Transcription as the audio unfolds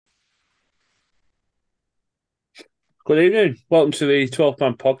Good evening. Welcome to the 12th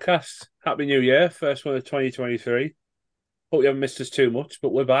Man podcast. Happy New Year. First one of 2023. Hope you haven't missed us too much,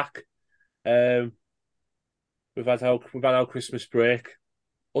 but we're back. Um, we've had our Christmas break.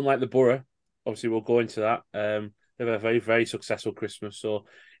 Unlike the Borough, obviously we'll go into that. They've had a very, very successful Christmas. So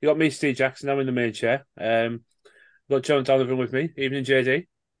you got me, Steve Jackson, I'm in the main chair. Got John Donovan with me. Evening, JD.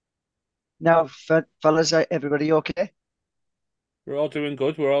 Now, fellas, everybody okay? We're all doing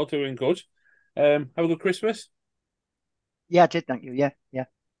good. We're all doing good. Have a good Christmas. Yeah, I did, thank you. Yeah, yeah.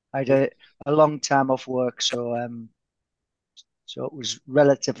 I had Good. a long time off work, so it was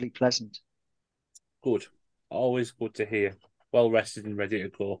relatively pleasant. Good. Always good to hear. Well rested and ready to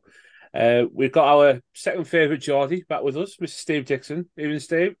go. We've got our second favourite Geordie back with us, Mr. Steve Dixon. Evening,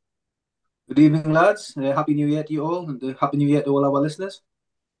 Steve. Good evening, lads. Happy New Year to you all, and Happy New Year to all our listeners.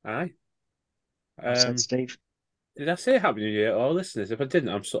 Aye. I said, Um, Steve. did I say Happy New Year to all listeners? If I didn't,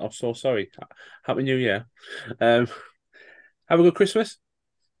 I'm so sorry. Happy New Year. Um, have a good Christmas.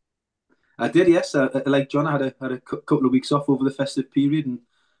 I did, yes. Like John, I had a couple of weeks off over the festive period and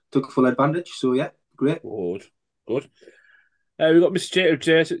took full advantage. So yeah, great. Good. Good. We've got Mr.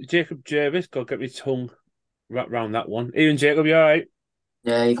 Jacob Jervis. God, get my tongue wrapped around that one. Ian Jacob, you all right?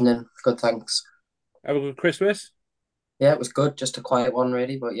 Yeah, evening. Good, thanks. Have a good Christmas. Yeah, it was good. Just a quiet one,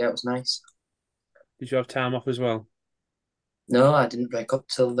 really, but yeah, it was nice. Did you have time off as well? No, I didn't break up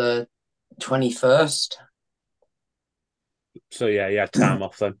till the 21st. So yeah, you had time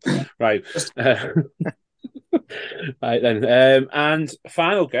off then. Right. Just Right then. And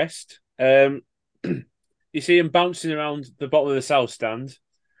final guest. You see him bouncing around the bottom of the South Stand.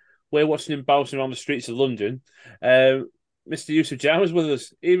 We're watching him bouncing around the streets of London. Mr. Yusuf Jam is with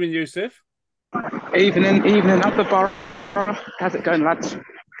us. Evening, Yusuf. Evening up the bar. How's it going, lads?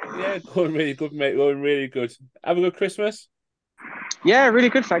 Yeah, going really good, mate. Going really good. Have a good Christmas. Yeah, really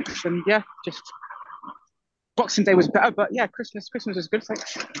good, thanks. And yeah, just Boxing Day was better, but yeah, Christmas was good,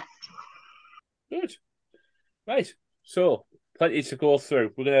 thanks. Good. Right. So, plenty to go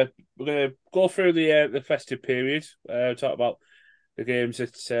through. We're gonna go through the festive period. Talk about the games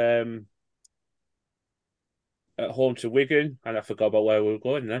at home to Wigan, and I forgot about where we were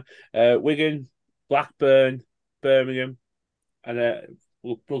going now. Wigan, Blackburn, Birmingham, and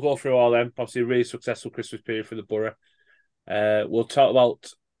we'll go through all them. Obviously, a really successful Christmas period for the Borough. We'll talk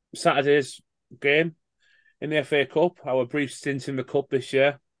about Saturday's game in the FA Cup, our brief stint in the Cup this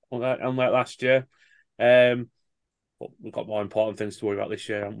year, unlike last year. Um, but we've got more important things to worry about this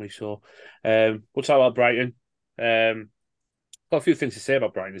year, haven't we? So we'll talk about Brighton. Got a few things to say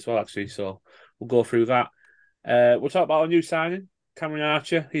about Brighton as well, actually. So we'll go through that. We'll talk about our new signing, Cameron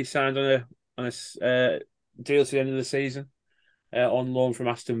Archer. He signed on a deal to the end of the season on loan from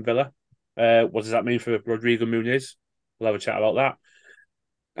Aston Villa. What does that mean for Rodrigo Muniz? We'll have a chat about that,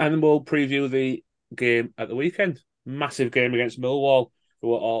 and then we'll preview the game at the weekend. Massive game against Millwall,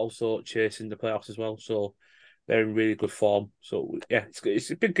 who are also chasing the playoffs as well. So they're in really good form. So yeah,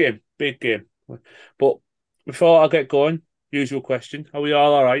 it's a big game, big game. But before I get going, usual question: Are we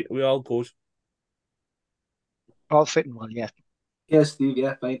all right? Are we all good? All fitting well, yeah. Yes, Steve.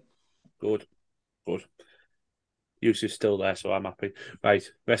 Yeah, fine. Good, good. Yusuf's still there, so I'm happy. Right,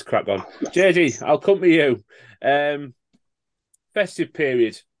 let's crack on. JD, I'll come to you. Um, Festive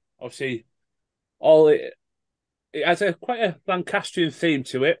period, obviously, all it has a quite a Lancastrian theme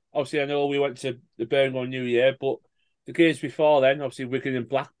to it. Obviously, I know we went to the Birmingham New Year, but the games before then, obviously Wigan and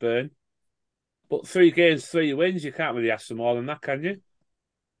Blackburn. But 3 games, 3 wins, you can't really ask for more than that, can you?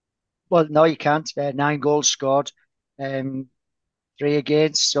 Well, no, you can't. 9 goals scored, um, three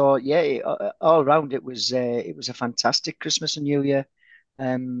against. So yeah, all round it was a fantastic Christmas and New Year.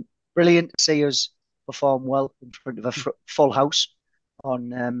 Brilliant to see us perform well in front of a full house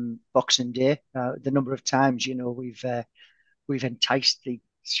on Boxing Day. The number of times we've enticed the,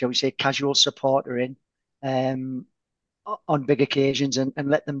 shall we say, casual supporter in um, on big occasions and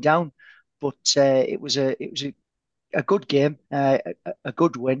let them down. But it was a good game, a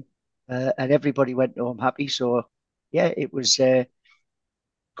good win, and everybody went home happy. So yeah, it was a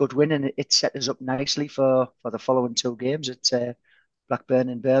good win, and it set us up nicely for the following 2 games at Blackburn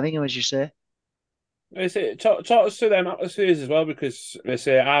and Birmingham, as you say. I say, talk us through them atmospheres as well, because they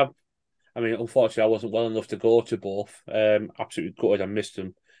say I mean, unfortunately, I wasn't well enough to go to both. Absolutely gutted, I missed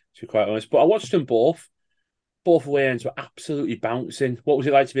them, to be quite honest. But I watched them both. Both lanes were absolutely bouncing. What was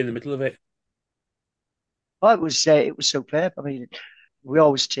it like to be in the middle of it? Oh, it was superb. I mean, we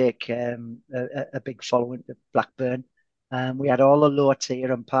always take a big following to Blackburn. We had all the lower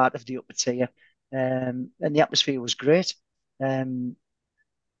tier and part of the upper tier, and the atmosphere was great. Um,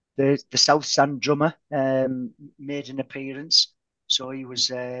 the South Stand drummer made an appearance, so he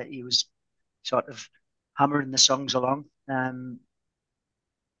was sort of hammering the songs along.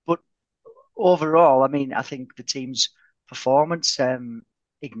 But overall, I mean, I think the team's performance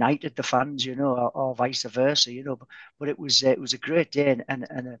ignited the fans, or vice versa, But it was a great day and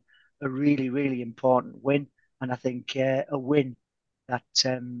a really, really important win. And I think a win that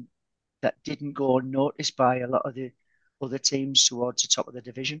that didn't go unnoticed by a lot of the other teams towards the top of the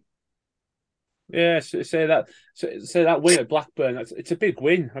division. Yeah, say that win at Blackburn. It's a big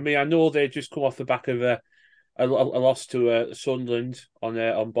win. I mean, I know they just come off the back of a loss to Sunderland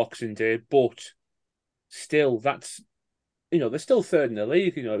on Boxing Day, but still, they're still third in the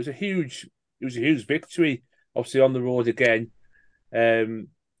league. It was a huge victory. Obviously on the road again.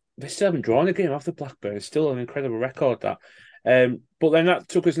 They still haven't drawn a game after Blackburn. It's still an incredible record that. But then that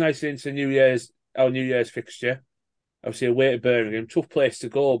took us nicely into our New Year's fixture. Obviously away to Birmingham, tough place to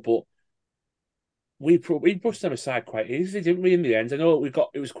go, but we brushed them aside quite easily, didn't we? In the end, I know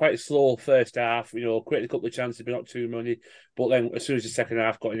it was quite a slow first half. Created a couple of chances, but not too many. But then, as soon as the second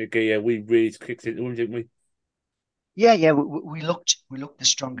half got into gear, we really kicked into them, didn't we? Yeah. We looked the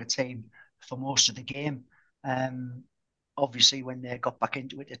stronger team for most of the game. Obviously, when they got back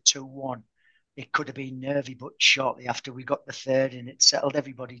into it at 2-1, it could have been nervy, but shortly after we got the third, and it settled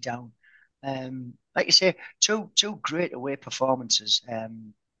everybody down. Like you say, two great away performances.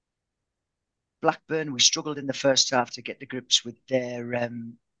 Blackburn, we struggled in the first half to get to grips with their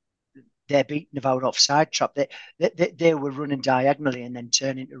beating of our offside trap. They were running diagonally and then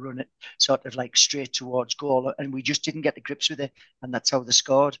turning to run it sort of like straight towards goal, and we just didn't get to grips with it, and that's how they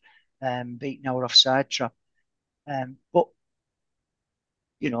scored, beating our offside trap. But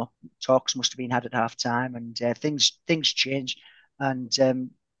talks must have been had at half time, and things changed,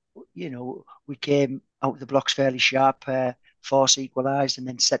 and we came out of the blocks fairly sharp. Force equalised, and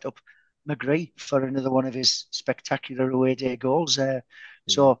then set up McGree for another one of his spectacular away day goals.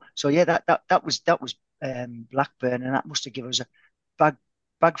 So yeah, that was Blackburn, and that must have given us a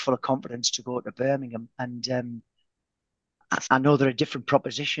bag full of confidence to go to Birmingham. And I know they're a different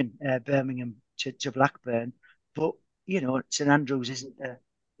proposition, Birmingham to Blackburn, but St Andrews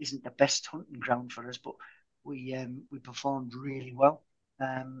isn't the best hunting ground for us, but we performed really well.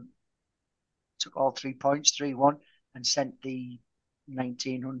 Took all 3 points, 3-1, and sent the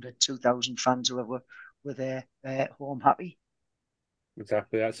 1,900, 2,000 fans who were there home happy.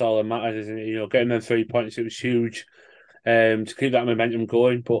 Exactly, that's all that matters, isn't it? Getting them 3 points, it was huge to keep that momentum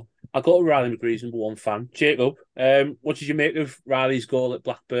going. But I got Riley McGree's #1 fan. Jacob, what did you make of Riley's goal at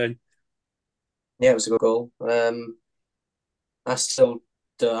Blackburn? Yeah, it was a good goal. I still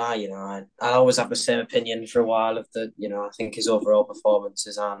do. I always have the same opinion for a while of I think his overall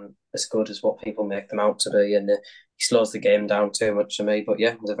performances aren't as good as what people make them out to be, and he slows the game down too much for me. But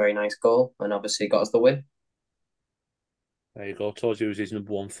yeah, it was a very nice goal, and obviously got us the win. There you go. Told you he was his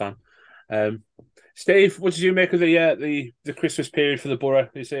 #1 fan. Steve, what did you make of the Christmas period for the borough?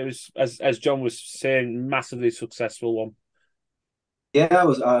 You say it was, as John was saying, massively successful one. Yeah, I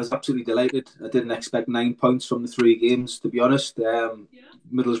was absolutely delighted. I didn't expect 9 points from the 3 games, to be honest.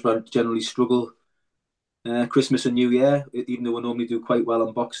 Middlesbrough generally struggle Christmas and New Year, even though we normally do quite well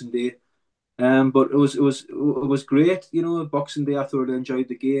on Boxing Day. But it was great. Boxing Day I thoroughly enjoyed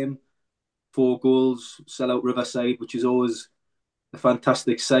the game. 4 goals, sell out Riverside, which is always a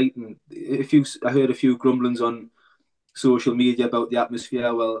fantastic sight. And I heard a few grumblings on social media about the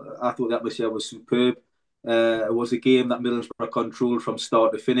atmosphere. Well, I thought the atmosphere was superb. It was a game that Middlesbrough controlled from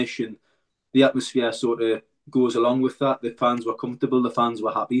start to finish, and the atmosphere sort of goes along with that. The fans were comfortable, the fans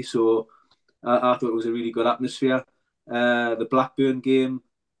were happy, so I thought it was a really good atmosphere. The Blackburn game,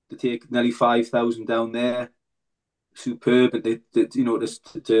 to take nearly 5,000 down there, superb. And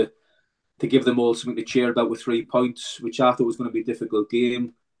to give them all something to cheer about with 3 points, which I thought was going to be a difficult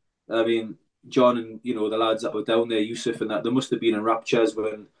game. I mean, John and the lads that were down there, Yusuf and that, they must have been in raptures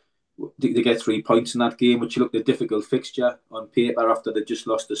when they get 3 points in that game, which looked a difficult fixture on paper after they just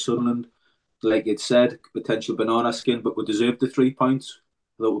lost to Sunderland. Like it said, potential banana skin, but we deserved the 3 points.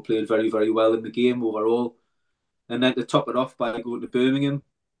 I thought we played very, very well in the game overall. And then to top it off by going to Birmingham,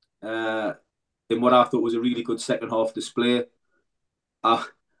 in what I thought was a really good second half display.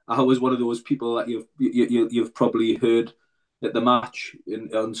 I was one of those people that you've probably heard at the match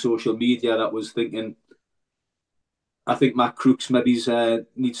on social media that was thinking, I think Matt Crooks maybe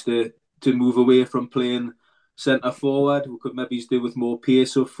needs to move away from playing centre forward. We could maybe do with more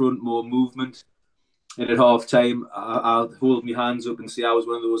pace up front, more movement. And at half time, I'll hold my hands up and say I was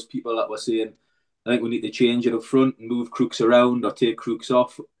one of those people that were saying, I think we need to change it up front and move Crooks around or take Crooks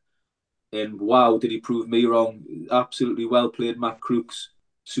off. And wow, did he prove me wrong. Absolutely well played, Matt Crooks.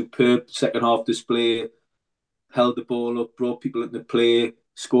 Superb second half display. Held the ball up, brought people into play,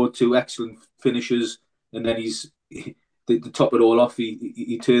 scored 2 excellent finishes. and then to top it all off,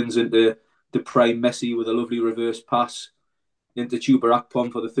 he turns into the prime Messi with a lovely reverse pass into Chuba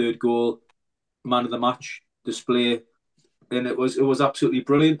Akpom for the third goal, man of the match display, and it was absolutely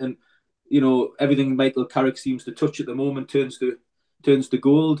brilliant. And everything Michael Carrick seems to touch at the moment turns to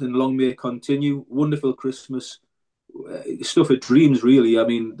gold, and long may it continue. Wonderful Christmas, stuff of dreams, really. I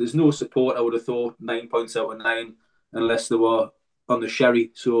mean, there's no support. I would have thought 9 points out of 9, unless they were on the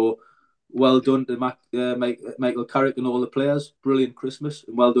sherry. So well done to Michael Carrick and all the players. Brilliant Christmas,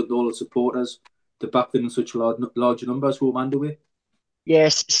 and well done to all the supporters to back them in such large numbers home and away.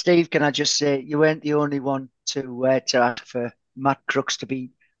 Yes, Steve, can I just say you weren't the only one to ask for Matt Crooks to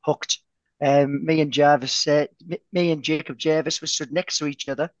be hooked. Me and Jacob Jarvis were stood next to each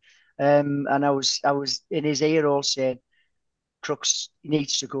other, and I was in his ear all saying, Crooks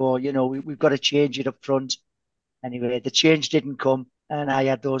needs to go. We've got to change it up front. Anyway, the change didn't come, and I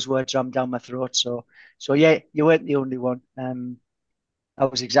had those words rammed down my throat. So yeah, you weren't the only one. I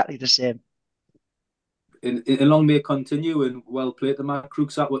was exactly the same. And long may it continue, and well played to Matt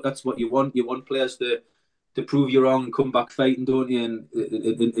Crooks. That's what you want. You want players to prove you wrong and come back fighting, don't you?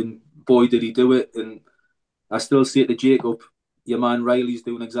 And boy, did he do it. And I still say it to Jacob, your man Riley's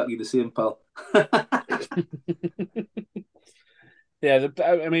doing exactly the same, pal. Yeah,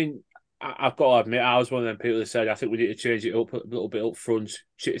 I mean, I've got to admit, I was one of them people that said, I think we need to change it up a little bit up front.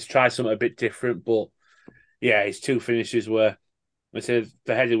 Try something a bit different. But yeah, his two finishes were, I said,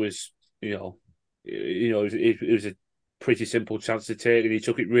 the header was, it was a pretty simple chance to take, and he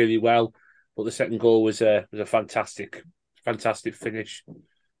took it really well. But the second goal was a fantastic finish,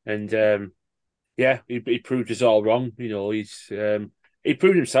 and he proved us all wrong. He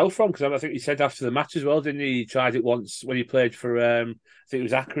proved himself wrong, because I think he said after the match as well, didn't he? He tried it once when he played for I think it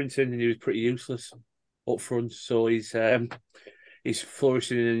was Accrington, and he was pretty useless up front. So he's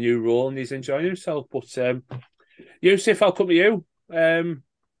flourishing in a new role and he's enjoying himself. But Yusuf, I'll come to you. Good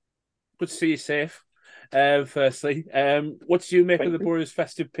to see you safe. Firstly, what did you make of the Borough's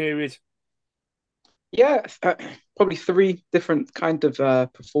festive period? Yeah, probably three different kind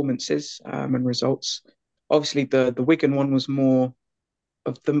of performances and results. Obviously, the Wigan one was more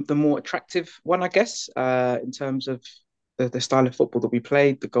of the more attractive one, I guess, in terms of the style of football that we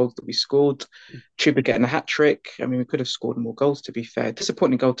played, the goals that we scored. Chuba getting a hat trick. I mean, we could have scored more goals, to be fair.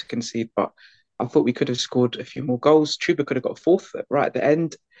 Disappointing goal to concede, but I thought we could have scored a few more goals. Chuba could have got a fourth right at the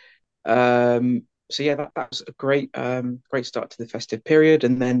end. So yeah, that was a great start to the festive period.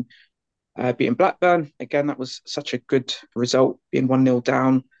 And then beating Blackburn, again, that was such a good result, being 1-0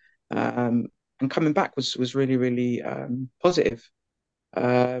 down. And coming back was really, really positive.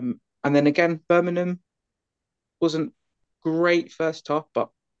 And then again, Birmingham wasn't great first half, but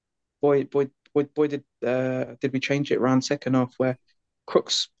boy did we change it around second half, where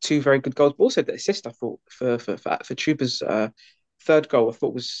Crooks two very good goals, but also the assist I thought for Chuba's third goal I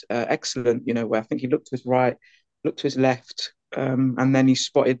thought was excellent. Where I think he looked to his right, looked to his left, and then he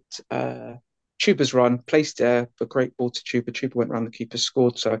spotted Chuba's run, placed a great ball to Chuba. Chuba went around the keeper,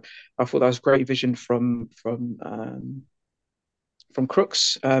 scored. So I thought that was great vision from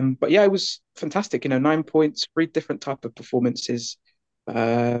Crooks. But yeah, it was fantastic. 9 points, three different type of performances,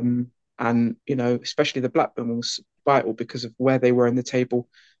 and especially the Blackburn one was vital because of where they were in the table.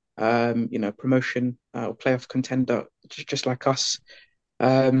 Promotion or playoff contender, just like us.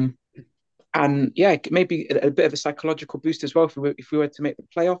 And yeah, maybe a bit of a psychological boost as well if we were to make the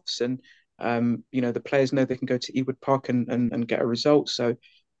playoffs, and the players know they can go to Ewood Park and get a result. So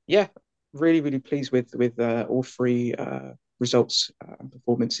yeah, really, really pleased with all three results and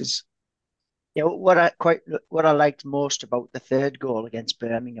performances. Yeah, what I liked most about the third goal against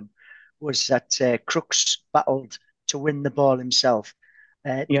Birmingham was that Crooks battled to win the ball himself.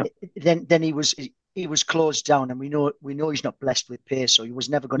 Then he was closed down, and we know he's not blessed with pace, so he was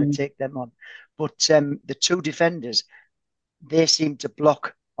never going to take them on. But the two defenders, they seemed to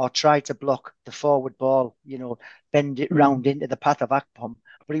block or try to block the forward ball, bend it round into the path of Akpom.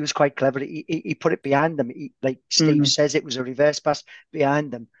 But he was quite clever. He put it behind them. Like Steve says, it was a reverse pass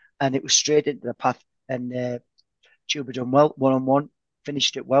behind them, and it was straight into the path. And Chuba done well, 1-on-1,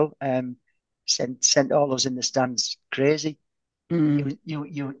 finished it well. Sent all those in the stands crazy.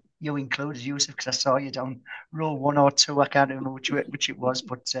 You included Yusuf, because I saw you down row 1 or 2. I can't remember which it was,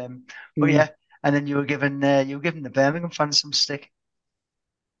 but yeah. And then you were giving the Birmingham fans some stick.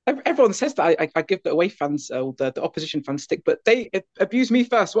 Everyone says that I give the away fans or the opposition fans stick, but they abuse me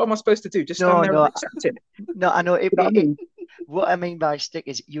first. What am I supposed to do? Just stand there and accept it? No, I know. What I mean by stick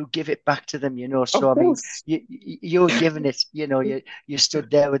is you give it back to them, So I mean, you're giving it. You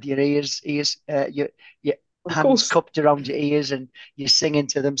stood there with your ears. Of hands course. cupped around your ears and you're singing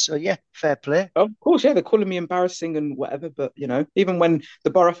to them. So yeah, fair play. Of course, yeah, they're calling me embarrassing and whatever, but even when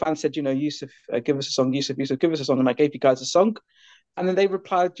the Borough fan said, Yusuf, give us a song, Yusuf, give us a song, and I gave you guys a song, and then they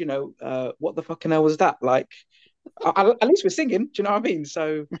replied, what the fucking hell was that? Like, at least we're singing, do you know what I mean?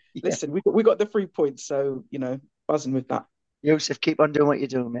 So Yeah. listen, we got the 3 points, so buzzing with that. Yusuf, keep on doing what you're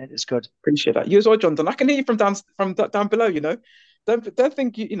doing, mate. It's good. Appreciate that. You as well, Jonathan. I can hear you from down below. Don't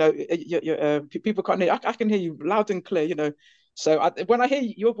think people can't hear you. I can hear you loud and clear. So when I hear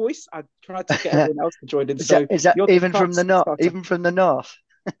your voice, I try to get everyone else to join in. Is So that you're the even from the north? starter. Even from the north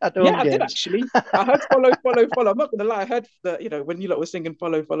at Yeah, home I did games. actually. I heard follow, follow, follow. I'm not gonna lie. I heard that when you lot were singing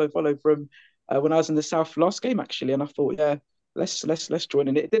follow, follow, follow from when I was in the south last game actually, and I thought, yeah, let's join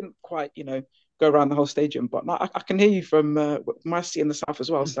in. It didn't quite go around the whole stadium, but no, I can hear you from my seat in the south as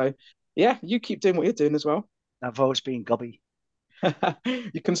well. So yeah, you keep doing what you're doing as well. I've always been gobby.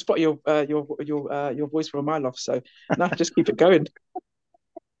 You can spot your voice from a mile off. So no, just keep it going.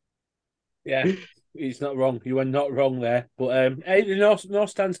 Yeah, he's not wrong. You are not wrong there. But hey, the North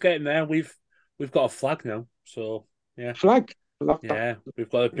Stand's getting there. We've got a flag now. So yeah, Flag, love that. yeah, we've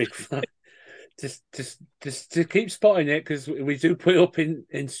got a big flag. Just to keep spotting it because we do put it up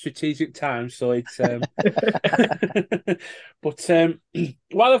in strategic times. So it's but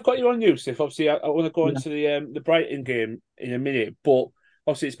while I've got you on Yusuf, obviously I want to go Yeah. into the Brighton game in a minute. But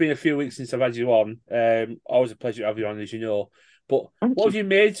obviously it's been a few weeks since I've had you on. Always a pleasure to have you on, as you know. But Thank what you. have you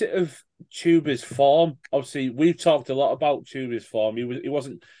made of Tuba's form? Obviously, we've talked a lot about Tuba's form. He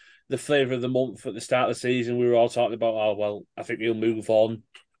wasn't the flavour of the month at the start of the season. We were all talking about, oh well, I think he'll move on.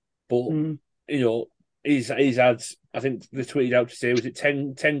 But Mm. he's had, I think they tweeted out today, was it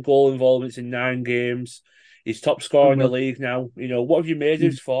 10 goal involvements in 9 games? He's top scorer in the Unreal. league now. What have you made of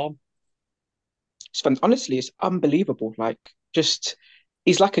Mm. his form? It's fun. Honestly, it's unbelievable. Like, just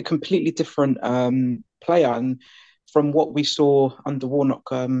he's like a completely different player, and from what we saw under Warnock,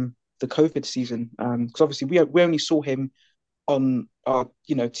 the COVID season, because obviously we only saw him on our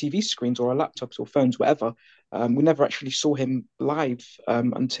TV screens or our laptops or phones, whatever. We never actually saw him live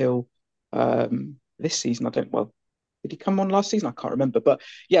until this season. I don't well, did he come on last season? I can't remember, but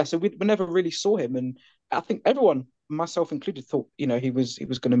yeah, so we never really saw him, and I think everyone, myself included, thought he was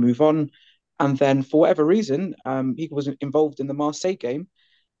going to move on, and then for whatever reason, he was involved in the Marseille game,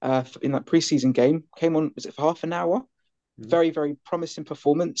 in that preseason game, came on, was it for half an hour? Very, very promising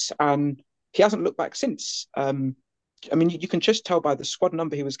performance, and he hasn't looked back since. I mean, you can just tell by the squad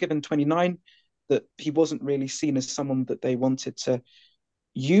number he was given, 29, that he wasn't really seen as someone that they wanted to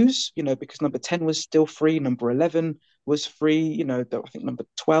use, because number 10 was still free, number 11 was free, I think number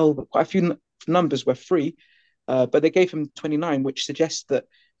 12, quite a few numbers were free, but they gave him 29, which suggests that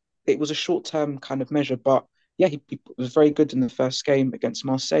it was a short-term kind of measure. But yeah, he was very good in the first game against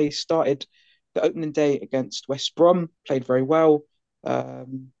Marseille, started the opening day against West Brom, played very well,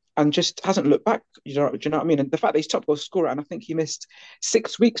 and just hasn't looked back. Do you know what I mean? And the fact that he's top goal scorer, and I think he missed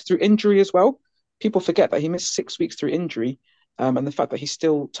 6 weeks through injury as well. People forget that he missed 6 weeks through injury, and the fact that he's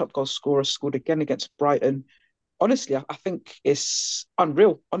still top goal scorer, scored again against Brighton. Honestly, I think it's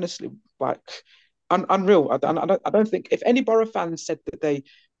unreal. Honestly, like unreal. I don't think if any Borough fans said that they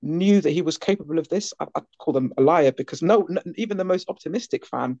knew that he was capable of this, I'd call them a liar, because no, even the most optimistic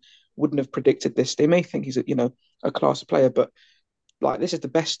fan wouldn't have predicted this. They may think he's a class player, but like, this is the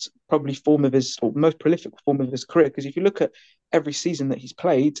best probably form of his, or most prolific form of his career. Because if you look at every season that he's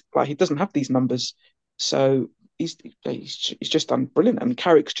played, like, he doesn't have these numbers, so he's just done brilliant. And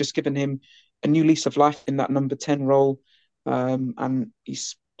Carrick's just given him a new lease of life in that number 10 role, and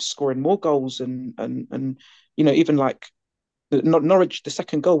he's scoring more goals, and even like Norwich, the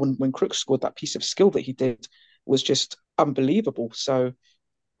second goal when Crooks scored, that piece of skill that he did was just unbelievable. So,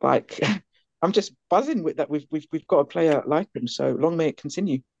 like, I'm just buzzing with that. We've got a player like him. So long may it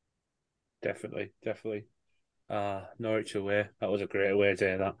continue. Definitely, definitely. Norwich away. That was a great away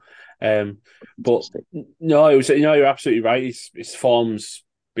day, that. But Fantastic. no, it was. You're absolutely right. His form's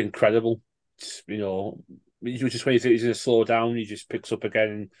been incredible. Just when you think he's going to slow down, he just picks up again.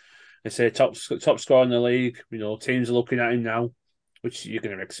 And they say top scorer in the league. Teams are looking at him now, which you're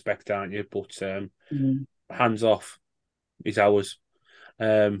going to expect, aren't you? But hands off, he's ours.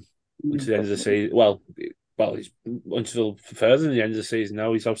 Until the end of the season. Well, he's until further than the end of the season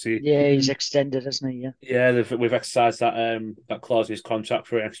now. He's obviously He's extended, hasn't he? yeah. We've exercised that clause in his contract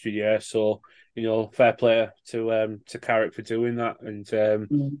for an extra year. So fair play to Carrick for doing that, and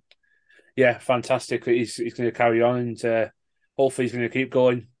yeah, fantastic that he's going to carry on, and hopefully he's going to keep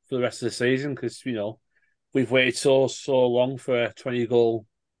going for the rest of the season, because we've waited so long for a 20-goal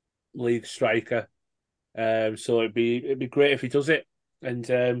league striker. So it'd be great if he does it,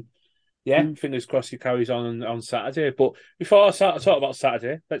 and Yeah, fingers crossed he carries on Saturday. But before I start to talk about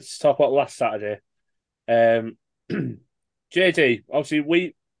Saturday, let's talk about last Saturday. Um, JD,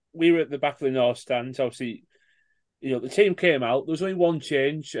 obviously we were at the back of the North stands. Obviously, the team came out. There was only one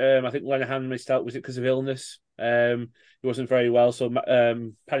change. I think Lenihan missed out. Was it because of illness? He wasn't very well, so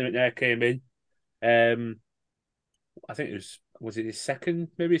Paddy McNair came in. I think was it his second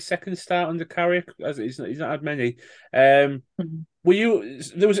start under Carrick? As he's not had many. Were you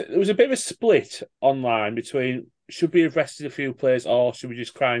there was a bit of a split online between should we have rested a few players or should we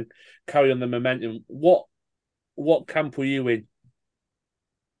just try and carry on the momentum? What camp were you in?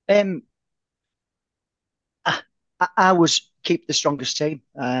 Um, I was keep the strongest team.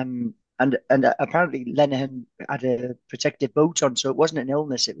 And apparently Lenihan had a protective boot on, so it wasn't an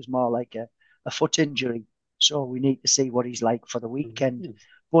illness. It was more like a foot injury. So we need to see what he's like for the weekend.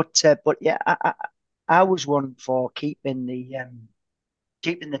 But yeah, I was one for keeping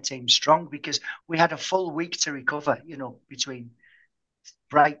the team strong because we had a full week to recover. Between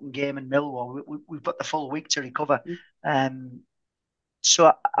Brighton game and Millwall, we've got the full week to recover.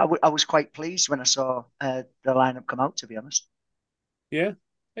 So I was quite pleased when I saw the lineup come out, to be honest. Yeah,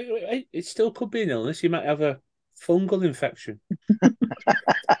 it still could be an illness. You might have a fungal infection.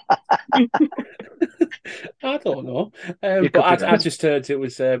 I don't know, but I just heard it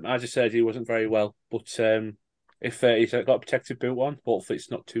was. I just heard he wasn't very well. But if he's got a protective boot on, hopefully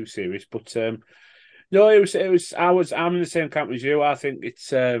it's not too serious. But no, it was. I'm in the same camp as you. I think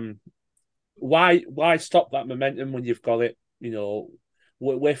it's why stop that momentum when you've got it.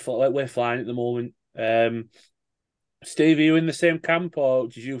 We're flying at the moment. Steve, are you in the same camp, or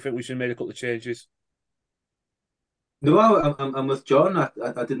did you think we should have made a couple of changes? No, I'm with John.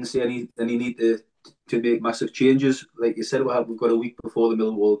 I didn't see any need to make massive changes. Like you said, we've got a week before the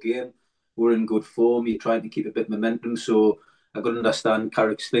Millwall game. We're in good form. You're trying to keep a bit of momentum. So I could understand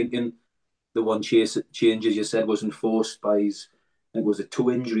Carrick's thinking. The one change, as you said, was enforced by his, I think it was a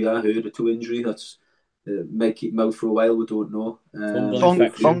toe injury. I heard a toe injury. That's may keep him out for a while. We don't know. Fungal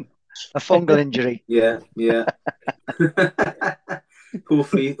infection. A fungal injury. Yeah.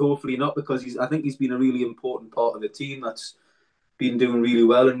 hopefully not, because I think he's been a really important part of the team that's been doing really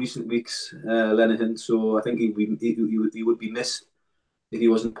well in recent weeks, Lenihan. So I think he would be missed if he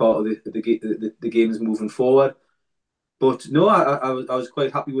wasn't part of the games moving forward. But no, I was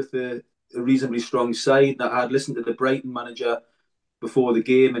quite happy with the reasonably strong side. I had listened to the Brighton manager before the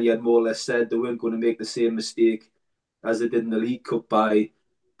game, and he had more or less said they weren't going to make the same mistake as they did in the League Cup by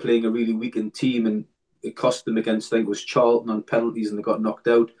playing a really weakened team, and it cost them against, I think it was Charlton, on penalties, and they got knocked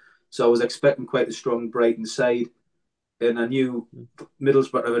out. So I was expecting quite a strong Brighton side, and I knew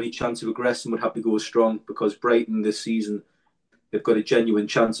Middlesbrough had any chance of progressing would have to go strong, because Brighton this season, they've got a genuine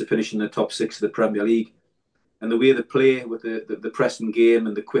chance of finishing in the top six of the Premier League. And the way they play with the pressing game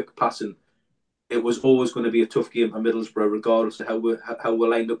and the quick passing, it was always going to be a tough game for Middlesbrough, regardless of how we're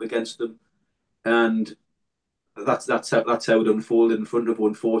lined up against them. And that's how it unfolded in front of us,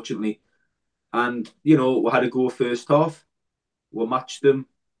 unfortunately. And we had a go first half. We matched them.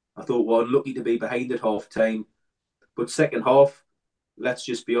 I thought we were unlucky to be behind at half time, but second half, let's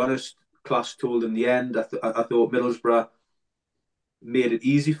just be honest, class told in the end. I thought Middlesbrough made it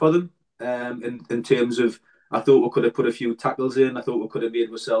easy for them. In terms of, I thought we could have put a few tackles in. I thought we could have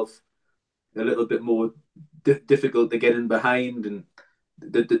made ourselves a little bit more difficult to get in behind, and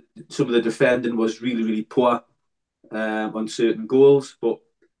some of the defending was really, really poor on certain goals. But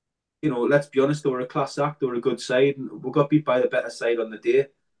let's be honest, they were a class act. They were a good side, and we got beat by the better side on the day.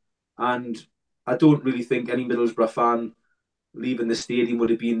 And I don't really think any Middlesbrough fan leaving the stadium would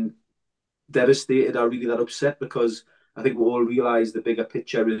have been devastated or really that upset, because I think we all realise the bigger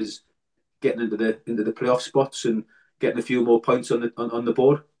picture is getting into the playoff spots and getting a few more points on the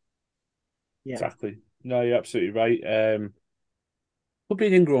board. Yeah. Exactly. No, you're absolutely right. Could be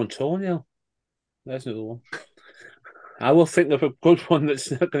an ingrown toenail. There's another one. I will think of a good one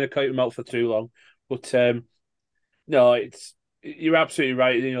that's not going to keep him out for too long. But no, you're absolutely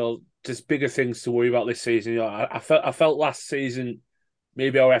right. There's bigger things to worry about this season. I felt last season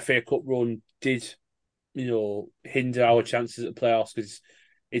maybe our FA Cup run did, hinder our chances at the playoffs, because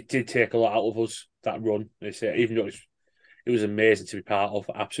it did take a lot out of us, that run. Even though it was amazing to be part of.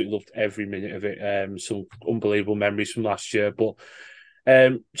 I absolutely loved every minute of it. Some unbelievable memories from last year. But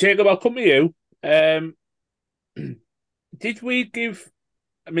Jacob, I'll come to you. Did we give?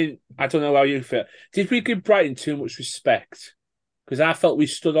 I mean, I don't know how you feel. Did we give Brighton too much respect? Because I felt we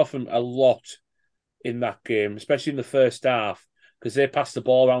stood off them a lot in that game, especially in the first half, because they passed the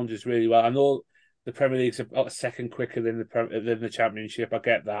ball around us really well. I know the Premier League's a second quicker than the Championship. I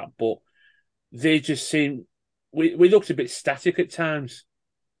get that, but they just seemed we looked a bit static at times.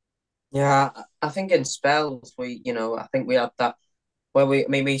 Yeah, I think in spells I think we had that where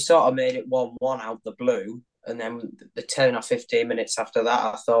we sort of made it 1-1 out the blue, and then the 10 or 15 minutes after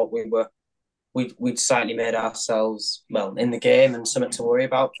that, I thought we'd slightly made ourselves well in the game and something to worry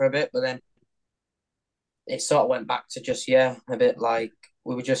about for a bit, but then it sort of went back to just a bit like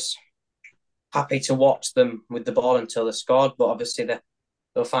we were just happy to watch them with the ball until they scored, but obviously they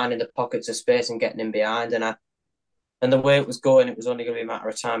were finding the pockets of space and getting in behind, and the way it was going, it was only going to be a matter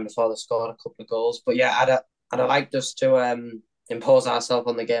of time before they scored a couple of goals. But yeah, I'd have liked us to impose ourselves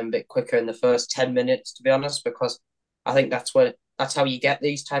on the game a bit quicker in the first 10 minutes, to be honest, because I think that's how you get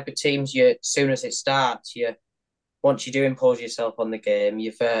these type of teams. You, as soon as it starts, once you do impose yourself on the game,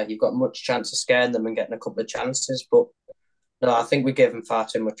 you've got much chance of scaring them and getting a couple of chances. But no, I think we gave them far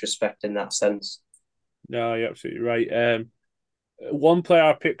too much respect in that sense. No, you're absolutely right. One player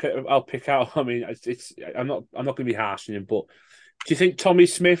I'll pick out. I mean, I'm not going to be harsh on him, but do you think Tommy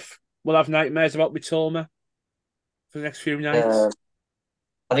Smith will have nightmares about Mitoma for the next few nights?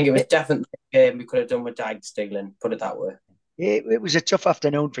 I think it was definitely a game we could have done with Dyke Stigling, put it that way. It was a tough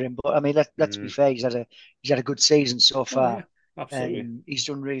afternoon for him, but I mean, let's be fair. He's had a good season so Oh yeah, far, absolutely. and he's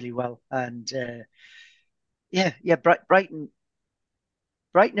done really well. And yeah, Brighton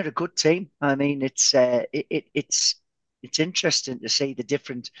are a good team. I mean, it's interesting to see the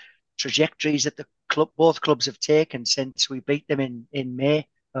different trajectories that both clubs have taken since we beat them in May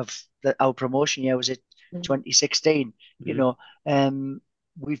of our promotion year. Was it 2016? You Mm. know,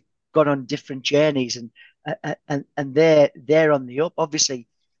 we've gone on different journeys, and they're on the up. Obviously,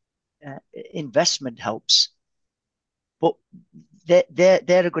 investment helps, but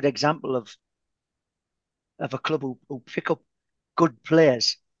they're a good example of a club who pick up good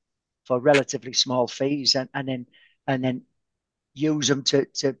players for relatively small fees and then use them to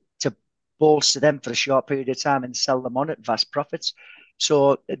bolster them for a short period of time and sell them on at vast profits.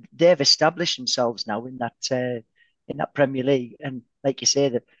 So they've established themselves now in that Premier League, and like you say,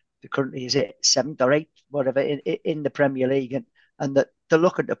 that the currently is it seventh or eighth, whatever, in the Premier League, and that they're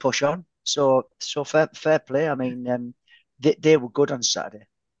looking to push on. So fair play. I mean, they were good on Saturday.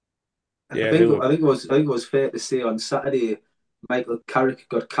 I Yeah, they think were. it was fair to say on Saturday, Michael Carrick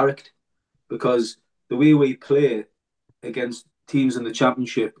got carricked because the way we play against teams in the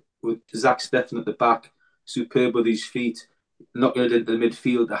Championship with Zach Steffen at the back, superb with his feet, knocking it into the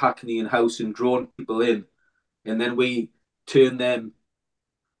midfield to Hackney and House and drawing people in, and then we turn them,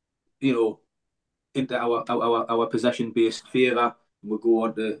 you know, into our possession based favour, and we'll go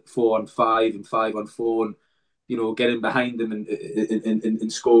on to 4-on-5 and 5-on-4, and get in behind them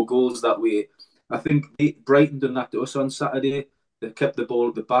and score goals that way. I think Brighton done that to us on Saturday. They kept the ball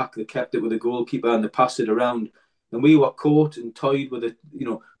at the back, they kept it with the goalkeeper, and they passed it around. And we were caught and toyed with it.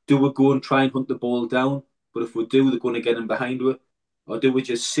 Do we go and try and hunt the ball down? But if we do, they're going to get in behind it. Or do we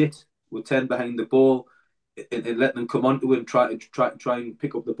just sit with 10 behind the ball and let them come onto it and try and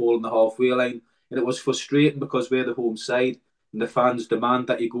pick up the ball in the halfway line? And it was frustrating because we're the home side and the fans demand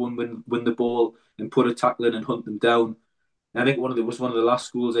that you go and win the ball and put a tackle in and hunt them down. And I think was one of the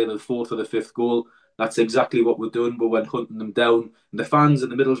last goals, either the fourth or the fifth goal. That's exactly what we're doing. We went hunting them down. And the fans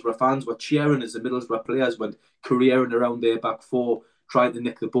and the Middlesbrough fans were cheering as the Middlesbrough players went careering around their back four, trying to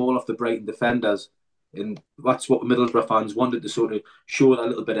nick the ball off the Brighton defenders. And that's what the Middlesbrough fans wanted, to sort of show that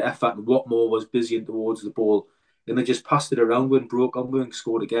little bit of effort. And Watmore was busy towards the ball. And they just passed it around when broke on and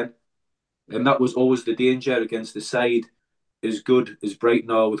scored again. And that was always the danger against the side as good as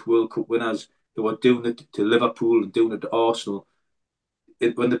Brighton are with World Cup winners who are doing it to Liverpool and doing it to Arsenal.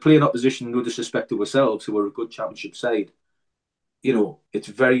 When they play an opposition, no disrespect to ourselves, who are a good championship side, it's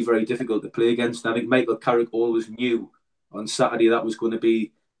very, very difficult to play against. And I think Michael Carrick always knew on Saturday that was going to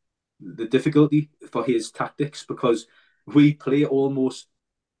be the difficulty for his tactics, because we play almost,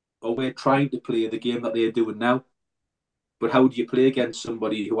 or we're trying to play the game that they're doing now. But how do you play against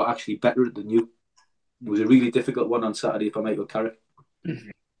somebody who are actually better than you? It was a really difficult one on Saturday for Michael Carrick.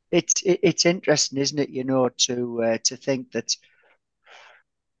 It's interesting, isn't it? To think that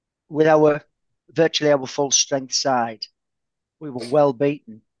with our virtually our full strength side, we were well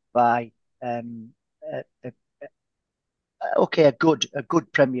beaten by a, a, a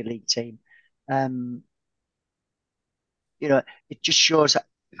good Premier League team. Um, it just shows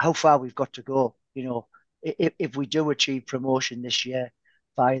how far we've got to go. If we do achieve promotion this year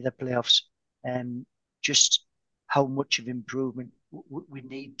via the playoffs, just how much of improvement we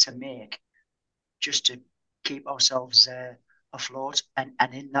need to make just to keep ourselves afloat and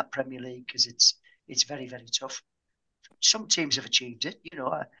in that Premier League, because it's very, very tough. Some teams have achieved it.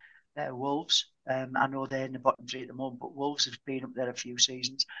 Wolves. I know they're in the bottom three at the moment, but Wolves have been up there a few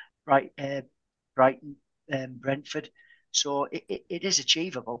seasons. Brighton, Brentford. So it is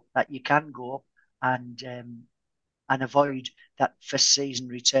achievable that you can go up and avoid that first season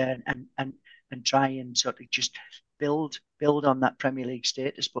return and try and sort of just build on that Premier League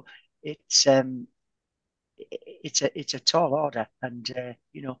status. But it's it's a tall order, and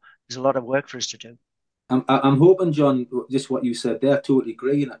there's a lot of work for us to do. I'm hoping, John, just what you said there, I totally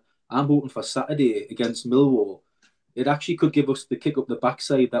agree. And I'm hoping for Saturday against Millwall. It actually could give us the kick up the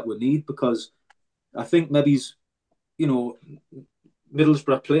backside that we need, because I think maybe's,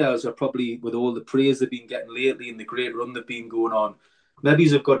 Middlesbrough players are probably, with all the praise they've been getting lately and the great run they've been going on,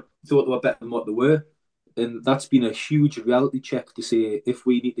 maybe's have thought they were better than what they were. And that's been a huge reality check to say, if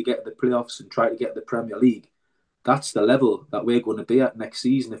we need to get to the playoffs and try to get the Premier League, that's the level that we're going to be at next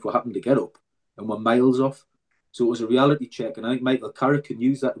season if we happen to get up, and we're miles off. So it was a reality check, and I think Michael Carrick can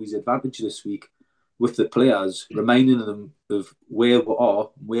use that to his advantage this week with the players, reminding them of where we are,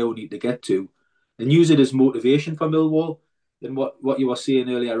 where we need to get to, and use it as motivation for Millwall. And what you were saying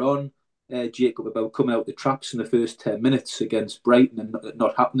earlier on, Jacob, about coming out the traps in the first 10 minutes against Brighton and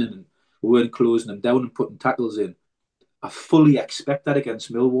not happening, and we weren't closing them down and putting tackles in. I fully expect that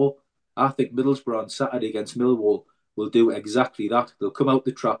against Millwall. I think Middlesbrough on Saturday against Millwall will do exactly that. They'll come out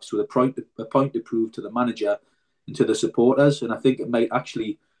the traps with a point to prove to the manager and to the supporters, and I think it might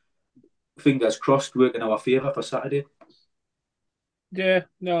actually, fingers crossed, work in our favour for Saturday. Yeah,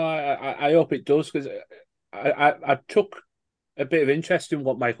 no, I hope it does, because I took a bit of interest in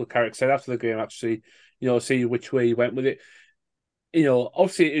what Michael Carrick said after the game, actually, see which way he went with it.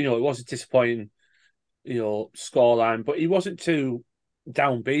 Obviously, it was a disappointing, scoreline, but he wasn't too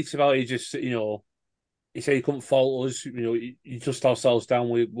downbeat about it. He just, he said he couldn't fault us. You dust ourselves down.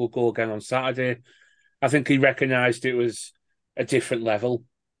 We'll go again on Saturday. I think he recognised it was a different level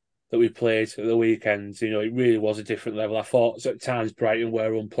that we played at the weekend. It really was a different level. I thought at times Brighton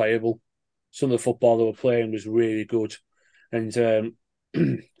were unplayable. Some of the football they were playing was really good. And to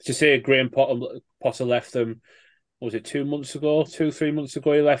say Graham Potter left them, was it 2 months ago, 3 months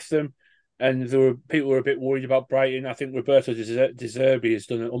ago he left them, and people were a bit worried about Brighton. I think Roberto De Zerbi has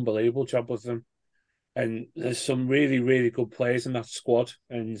done an unbelievable job with them, and there's some really, really good players in that squad.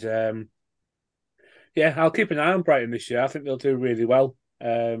 And I'll keep an eye on Brighton this year. I think they'll do really well.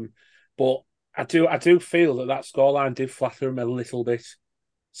 But I do feel that scoreline did flatter them a little bit,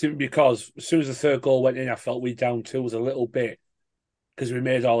 simply because as soon as the third goal went in, I felt we down tools a little bit, because we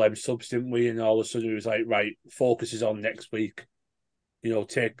made all them subs, didn't we? And all of a sudden it was like, right, focus is on next week.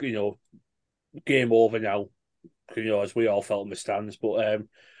 Take game over now. As we all felt in the stands. But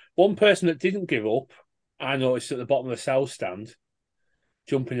one person that didn't give up, I noticed at the bottom of the south stand,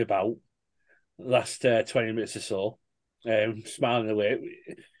 jumping about the last 20 minutes or so, smiling away.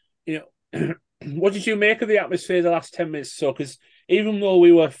 What did you make of the atmosphere the last 10 minutes or so? Because even though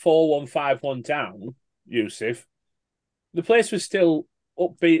we were 4-1, 5-1 down, Yusuf, the place was still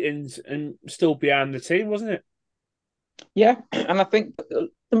upbeat and still behind the team, wasn't it? Yeah, and I think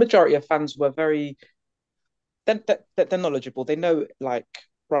the majority of fans were very, they're knowledgeable. They know, like,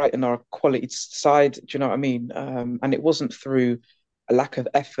 Brighton are a quality side. Do you know what I mean? And it wasn't through a lack of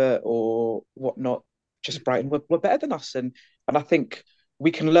effort or whatnot. Just Brighton were better than us, and I think we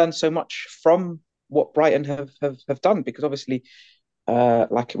can learn so much from what Brighton have done, because obviously,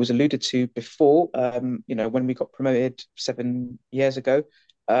 like it was alluded to before, when we got promoted 7 years ago,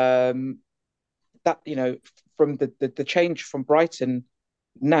 that from the change from Brighton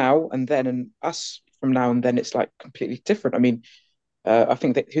now and then, and us from now and then, it's like completely different. I mean, I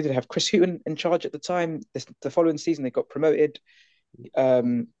think that, who did they have? Chris Hughton in charge at the time. The following season, they got promoted,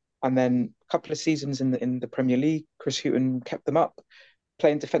 and then a couple of seasons in the Premier League, Chris Hughton kept them up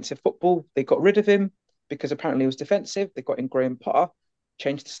playing defensive football. They got rid of him because apparently it was defensive. They got in Graham Potter,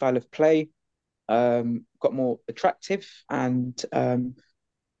 changed the style of play, got more attractive, and a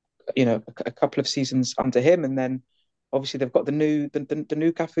couple of seasons under him, and then obviously they've got the new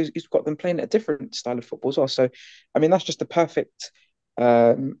gaffer who's got them playing a different style of football as well. So, I mean, that's just the perfect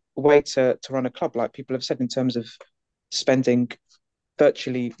way to run a club, like people have said, in terms of spending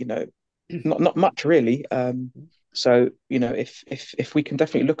virtually, not much really. So, if we can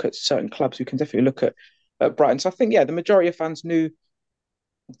definitely look at certain clubs, we can definitely look at Brighton. So I think, the majority of fans knew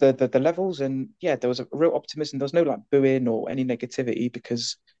the levels, and there was a real optimism. There was no like booing or any negativity,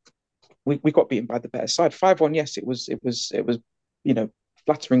 because we got beaten by the better side. 5-1, yes, it was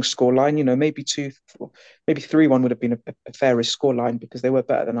flattering scoreline. Maybe 3-1 would have been a fairest scoreline because they were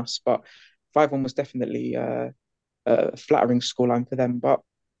better than us, but 5-1 was definitely a flattering scoreline for them. But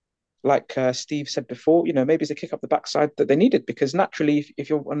like Steve said before, maybe it's a kick up the backside that they needed, because naturally, if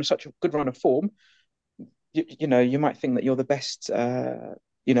you're on such a good run of form, you might think that you're the best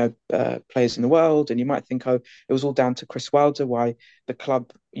players in the world, and you might think, oh, it was all down to Chris Wilder, why the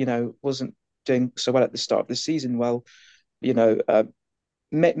club, wasn't doing so well at the start of the season. Well,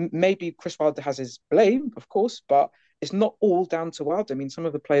 maybe Chris Wilder has his blame, of course, but it's not all down to Wilder. I mean, some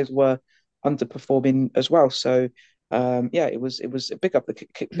of the players were underperforming as well. So it was a big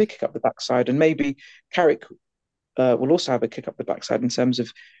kick up the backside, and maybe Carrick will also have a kick up the backside in terms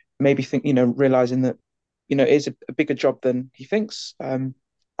of maybe realizing that it is a bigger job than he thinks, and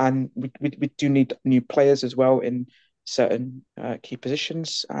we do need new players as well in certain key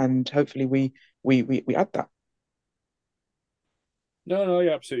positions, and hopefully we add that. No,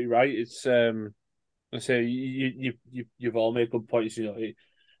 you're absolutely right. It's I say you've all made good points.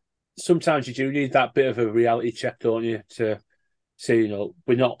 Sometimes you do need that bit of a reality check, don't you, to say we're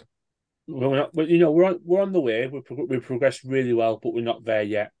on the way. We've progressed really well, but we're not there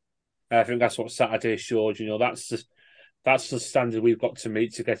yet. And I think that's what Saturday showed. That's the standard we've got to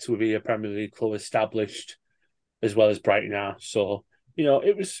meet to get to be a Premier League club established, as well as Brighton are. So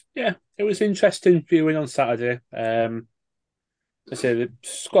it was interesting viewing on Saturday. I say the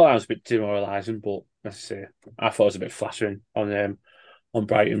scoreline was a bit demoralising, but as I say, I thought it was a bit flattering on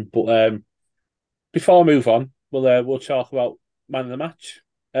Brighton. But before I move on, we'll talk about man of the match.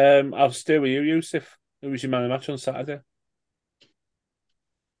 I'll stay with you, Yusuf. Who was your man of the match on Saturday?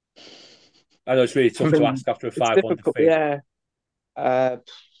 I know it's really tough to ask after a 5-1 difficult, defeat. yeah. I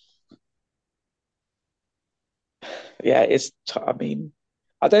mean,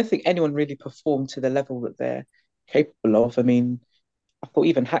 I don't think anyone really performed to the level that they're capable of. I mean, I thought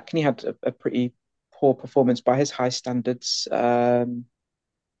even Hackney had a pretty poor performance by his high standards. Yeah,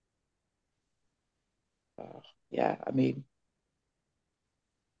 I mean,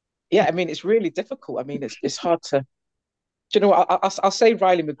 it's really difficult. I mean, it's hard to. Do you know what? I'll say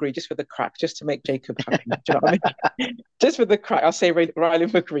Riley McGree just for the crack, just to make Jacob happy. Do you know what I mean? Just for the crack, I'll say Riley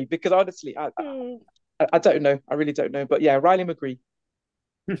McGree because honestly, I don't know. I really don't know. But yeah, Riley McGree.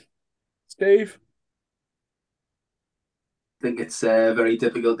 Steve? I think it's very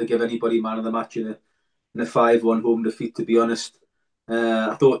difficult to give anybody man of the match in a 5-1 home defeat, to be honest.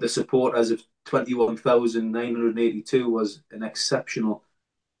 I thought the support as of 21,982 was an exceptional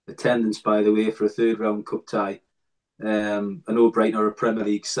attendance, by the way, for a third round cup tie. I know Brighton are a Premier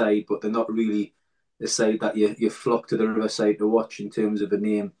League side, but they're not really the side that you flock to the Riverside to watch in terms of a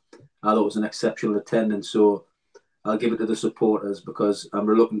name. I thought it was an exceptional attendance, so I'll give it to the supporters because I'm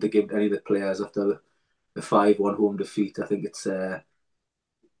reluctant to give it to any of the players after the 5-1 home defeat. I think it's Chuba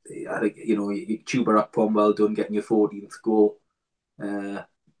Akpom, well done getting your 14th goal. But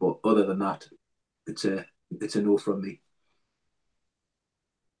other than that, it's a no from me.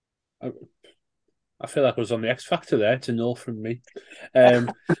 I feel like I was on the X Factor there. It's a no from me.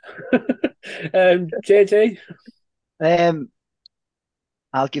 JJ?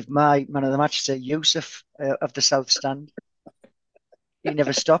 I'll give my man of the match to Yusuf of the South Stand. He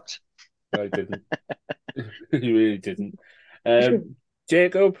never stopped. No, he didn't. He really didn't.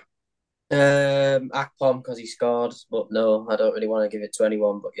 Jacob? Akpom because he scored, but no, I don't really want to give it to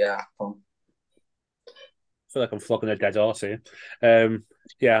anyone. But yeah, Akpom. I feel like I'm flogging a dead horse here.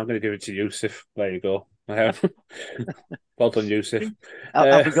 Yeah, I'm going to give it to Yusuf. There you go. Well done, Yusuf.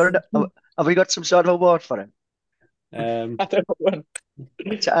 Have we got some sort of award for him? I don't know.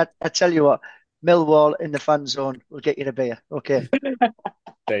 I tell you what, Millwall in the fan zone will get you a beer. Okay.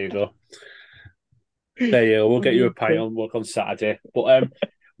 There you go. There you go. We'll get you a pint on work on Saturday. But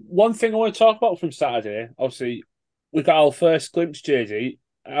one thing I want to talk about from Saturday, obviously, we got our first glimpse, JD,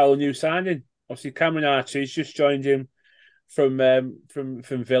 our new signing. Obviously, Cameron Archie's just joined him from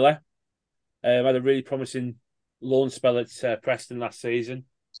Villa. Had a really promising loan spell at Preston last season,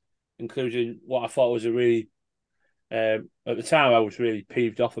 including what I thought was a really at the time I was really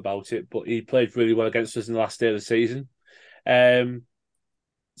peeved off about it, but he played really well against us in the last day of the season.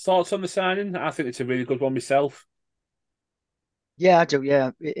 Thoughts on the signing? I think it's a really good one myself. Yeah, I do.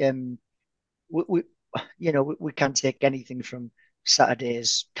 Yeah, we can't take anything from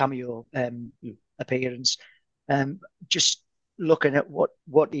Saturday's cameo appearance. Just looking at what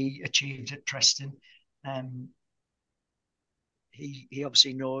he achieved at Preston, he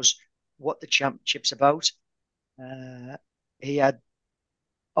obviously knows what the championship's about. He had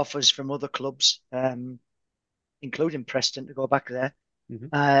offers from other clubs, including Preston, to go back there.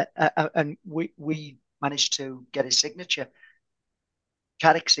 Mm-hmm. And we managed to get his signature.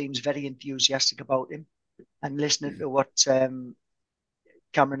 Carrick seems very enthusiastic about him, and listening to what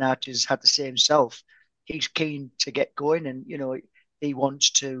Cameron Archer's had to say himself, he's keen to get going, and he wants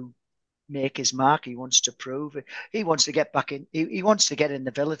to make his mark. He wants to prove it. He wants to get back in. He wants to get in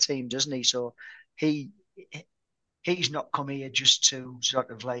the Villa team, doesn't he? So he's not come here just to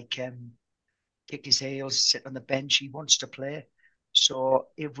sort of like kick his heels, sit on the bench. He wants to play. So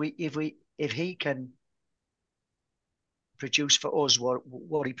if he can produce for us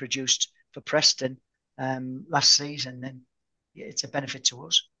what he produced for Preston last season, then it's a benefit to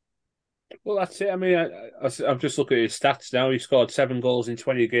us. Well, that's it. I mean, I'm just looking at his stats now. He scored 7 goals in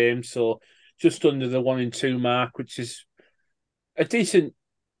 20 games, so just under the 1 in 2 mark, which is a decent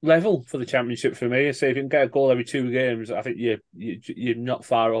level for the Championship for me. So if you can get a goal every 2 games, I think you're not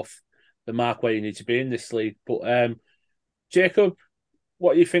far off the mark where you need to be in this league. But Jacob,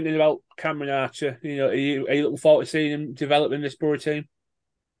 what are you thinking about Cameron Archer? You know, are you looking forward to seeing him develop in this Borough team?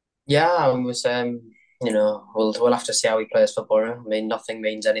 Yeah, I was we'll have to see how he plays for Borough. I mean, nothing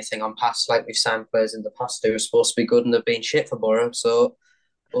means anything on past. Like we've signed players in the past who are supposed to be good and they've been shit for Borough. So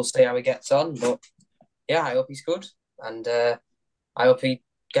we'll see how he gets on. But yeah, I hope he's good, and I hope he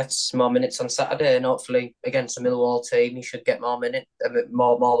gets more minutes on Saturday, and hopefully against the Millwall team, he should get more minutes, a bit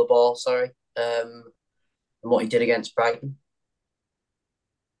more the ball. Sorry, than what he did against Brighton.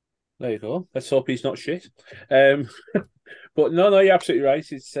 There you go. Let's hope he's not shit. Um, but no, you're absolutely right.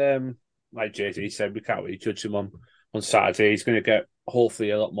 It's like JD said, we can't really judge him on Saturday. He's going to get hopefully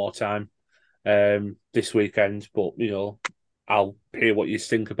a lot more time this weekend. But I'll hear what you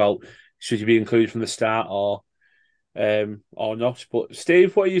think about should he be included from the start or not. But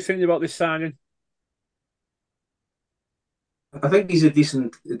Steve, what are you thinking about this signing? I think he's a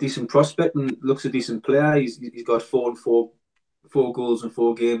decent prospect and looks a decent player. He's got 4 goals in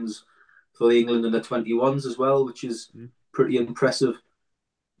 4 games for the England under-21s as well, which is pretty impressive.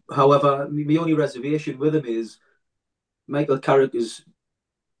 However, my only reservation with him is Michael Carrick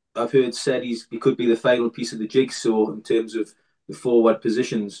I've heard said he could be the final piece of the jigsaw in terms of the forward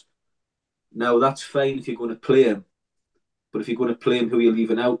positions. Now, that's fine if you're going to play him, but if you're going to play him, who are you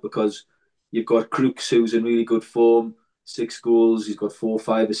leaving out? Because you've got Crooks, who's in really good form, 6 goals, he's got 4 or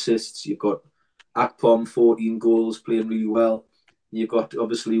 5 assists. You've got Akpom, 14 goals, playing really well. You've got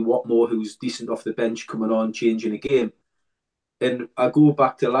obviously Watmore, who's decent off the bench, coming on, changing a game. And I go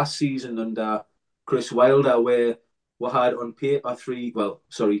back to last season under Chris Wilder, where we had on paper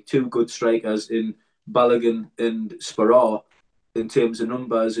 2 good strikers in Balogun and Sparrow in terms of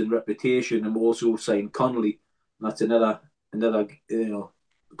numbers and reputation, and also signed Connolly. That's another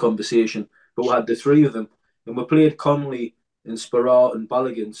conversation. But we had the 3 of them, and we played Connolly and Sparrow and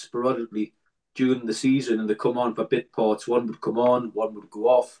Balogun sporadically during the season, and they come on for bit parts. One would come on, one would go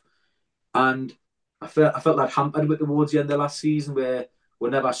off, and I felt that hampered with towards the end of last season, where we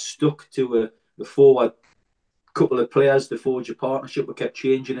never stuck to a forward couple of players to forge a partnership. We kept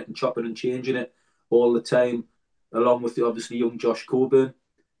changing it and chopping and changing it all the time, along with the obviously young Josh Coburn.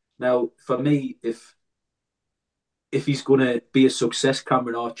 Now, for me, if he's going to be a success,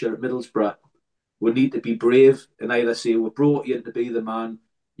 Cameron Archer at Middlesbrough, we need to be brave and either say we brought you in to be the man,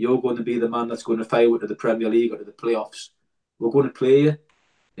 you're going to be the man that's going to fire to the Premier League or to the playoffs. We're going to play you,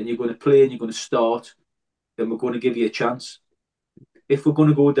 and you're going to play and you're going to start, and we're going to give you a chance. If we're going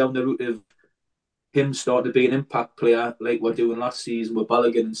to go down the route of him starting to be an impact player like we're doing last season with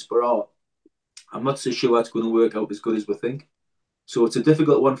Balogun and Sparrow, I'm not so sure that's going to work out as good as we think. So it's a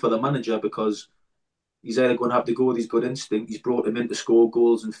difficult one for the manager, because he's either going to have to go with his good instinct. He's brought him in to score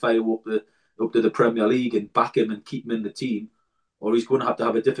goals and fire up to the Premier League and back him and keep him in the team, or he's going to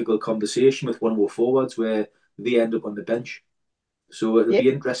have a difficult conversation with one of our forwards where they end up on the bench. So it'll be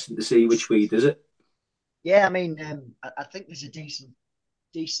interesting to see which way he does it. Yeah, I mean, I think there's a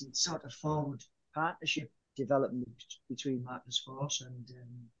decent sort of forward partnership development between Marcus Forss and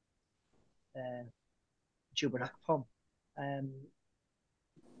Chuba Akpom.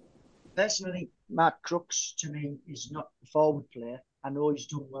 Personally, Mark Crooks to me is not a forward player. I know he's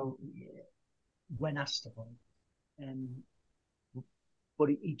done well when asked upon, but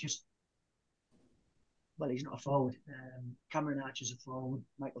he just, well, he's not a forward. Cameron Archer's a forward.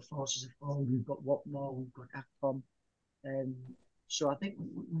 Michael Forss is a forward. We've got Watmore. We've got Akpom. So I think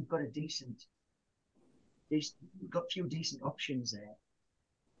we've got we've got a few decent options there.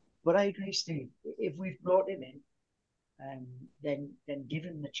 But I agree, Steve. If we've brought him in, then give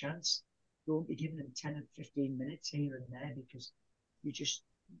him the chance. Don't be giving him 10 and 15 minutes here and there, because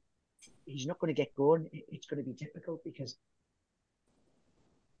he's not going to get going. It's going to be difficult, because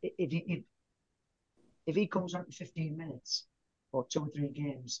if he comes on to 15 minutes or 2 or 3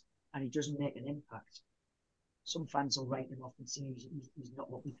 games and he doesn't make an impact, some fans will write him off and say he's not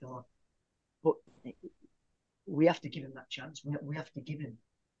what we thought. But we have to give him that chance. We have to give him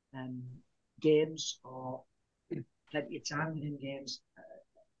games or plenty of time within games,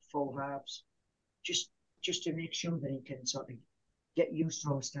 full halves, just to make sure that he can sort of get used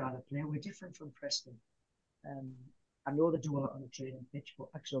to our style of play. We're different from Preston. I know they do a lot on the training pitch, but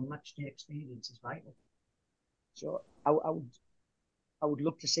actual match day experience is vital. So I would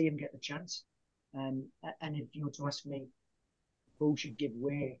love to see him get the chance. And if you were to ask me who should give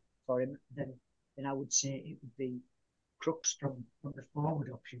way for him, then I would say it would be Crooks from the forward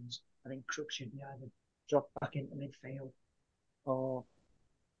options. I think Crooks should be either dropped back into midfield or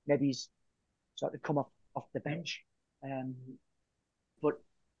maybe he's sort of come off the bench. But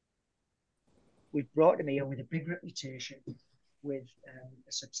we've brought him here with a big reputation, with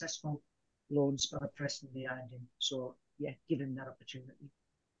a successful loan spell at Preston behind him. So yeah, give him that opportunity.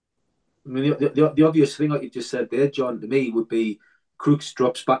 I mean, the obvious thing, like you just said there, John, to me would be Crooks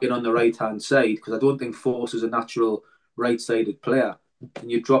drops back in on the right hand side because I don't think Force is a natural right sided player.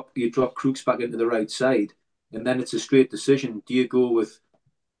 And you drop Crooks back into the right side, and then it's a straight decision. Do you go with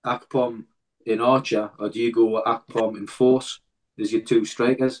Akpom in Archer, or do you go with Akpom in Force as your two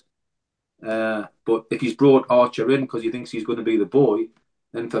strikers? But if he's brought Archer in because he thinks he's going to be the boy,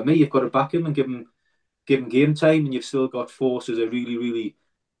 then for me, you've got to back him and give him game time, and you've still got Force as a really, really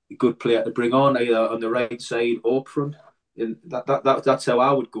good player to bring on either on the right side or up front. And that's how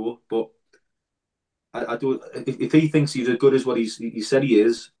I would go. But I don't. If he thinks he's as good as what he said he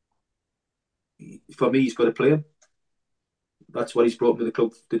is, for me, he's got to play him. That's what he's brought him to the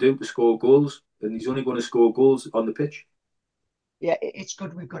club to do, to score goals, and he's only going to score goals on the pitch. Yeah, it's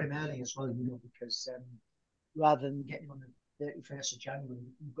good we've got him early as well, because rather than getting him on the 31st of January,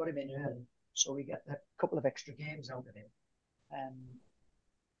 we've got him in early, so we get a couple of extra games out of him.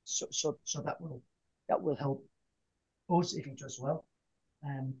 So that will help us if he does well.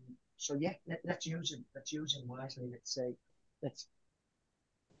 So yeah, let's use him. Let's use him wisely. Let's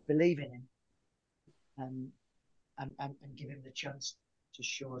believe in him, and give him the chance to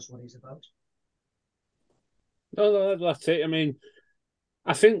show us what he's about. No, that's it. I mean,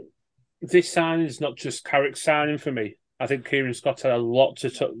 I think this signing is not just Carrick's signing for me. I think Kieran Scott had a lot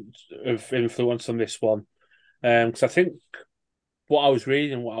of influence on this one. Because I think what I was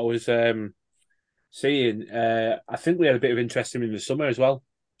reading, what I was seeing, I think we had a bit of interest in him in the summer as well.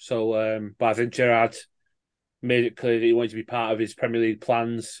 So, but I think Gerrard made it clear that he wanted to be part of his Premier League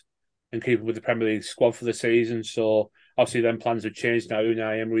plans and keep up with the Premier League squad for the season. So obviously, then plans have changed now.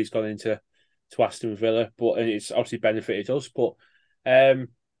 Unai Emery's gone into Aston Villa, and it's obviously benefited us. But I'm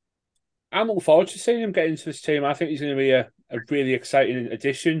looking forward to seeing him get into this team. I think he's going to be a really exciting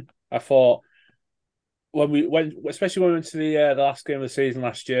addition. I thought especially when we went to the last game of the season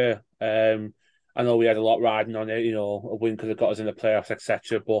last year, I know we had a lot riding on it, a win could have got us in the playoffs,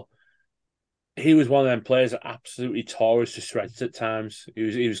 etc. But he was one of them players that absolutely tore us to shreds at times.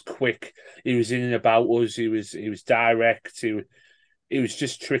 He was quick, he was in and about us, he was direct, he was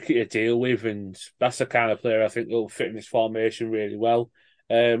just tricky to deal with, and that's the kind of player I think will fit in this formation really well.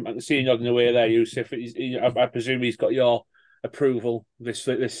 I can see you nodding away there, Yusuf. I presume he's got your approval this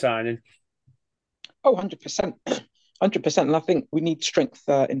signing. Oh, 100%. 100%. And I think we need strength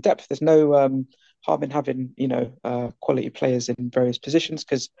in depth. There's no harm in having, quality players in various positions,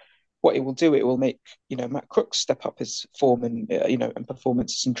 because what it will do, it will make, Matt Crooks step up his form and, and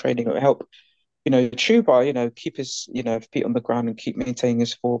performances in training. It will help, Chuba, keep his, feet on the ground and keep maintaining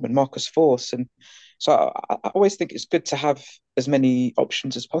his form, and Marcus Force. And so I always think it's good to have as many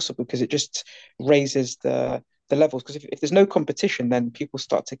options as possible, because it just raises the levels. Because if there's no competition, then people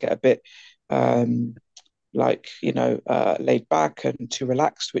start to get a bit laid back and too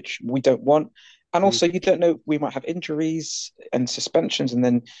relaxed, which we don't want. And also, you don't know, we might have injuries and suspensions, and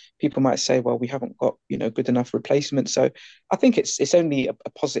then people might say, well, we haven't got, good enough replacements. So I think it's only a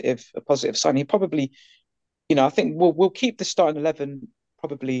positive sign. He probably, I think we'll keep the starting 11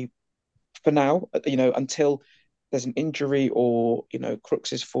 probably for now, until there's an injury or,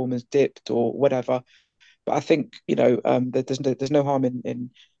 Crooks's form has dipped or whatever. But I think, there's no harm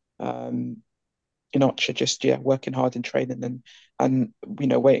in Archer just working hard in training and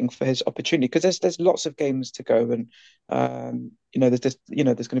waiting for his opportunity, because there's lots of games to go, and there's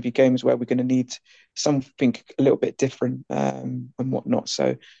going to be games where we're going to need something a little bit different and whatnot.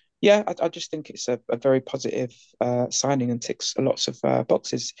 So I just think it's a very positive signing and ticks lots of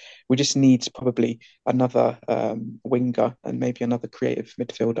boxes. We just need probably another winger and maybe another creative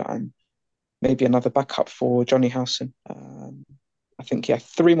midfielder and maybe another backup for Johnny Howson. I think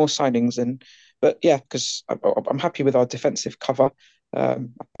 3 more signings, but because I'm happy with our defensive cover. I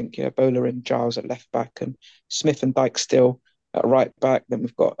think Bowler and Giles at left back, and Smith and Dyke still at right back. Then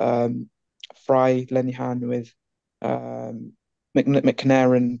we've got Fry, Lenihan with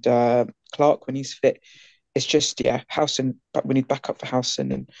McNair and Clark when he's fit. It's just Howson, but we need backup for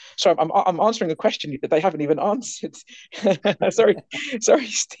Howson. And sorry, I'm answering a question that they haven't even answered. sorry,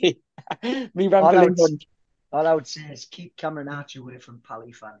 Steve. Me rambling on. All I would say is keep Cameron Archer away from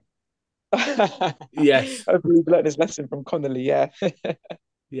Pally Fanny. Yes. Hopefully he's learned his lesson from Connolly, yeah.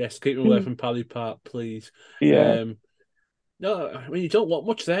 Yes, keep him away from Pally Park, please. Yeah, No, I mean, you don't want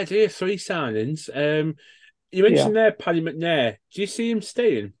much there, do you? 3 signings. You yeah. mentioned there Paddy McNair. Do you see him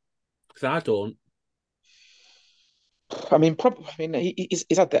staying? Because I don't. I mean, he's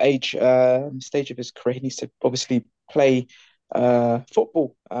at the stage of his career. He needs to obviously play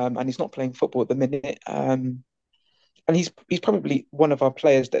football, and he's not playing football at the minute. And he's probably one of our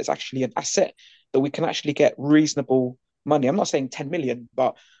players that is actually an asset that we can actually get reasonable money. I'm not saying 10 million,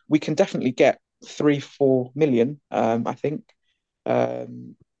 but we can definitely get 3-4 million. I think,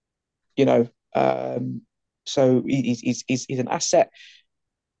 um, you know, so he's an asset.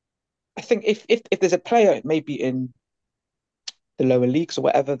 I think if there's a player maybe in the lower leagues or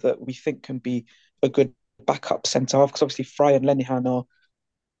whatever that we think can be a good backup centre half, because obviously Fry and Lenihan are,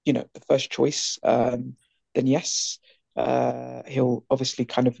 the first choice, then yes, he'll obviously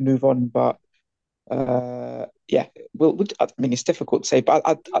kind of move on. But yeah, I mean, it's difficult to say, but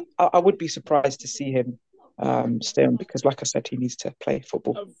I would be surprised to see him stay on because, like I said, he needs to play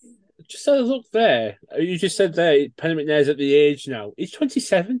football. Just had a look there. You just said there, Paddy McNair's at the age now. He's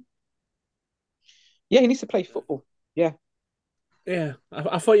 27. Yeah, he needs to play football. Yeah. Yeah,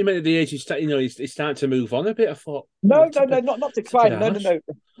 I thought you meant at the age he's starting to move on a bit. I thought, No, that's no, no, not it's a bit decline. No, no, harsh.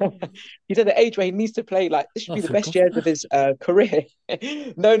 no. He's at the age where he needs to play. Like this should Oh, be the for best God. years of his career.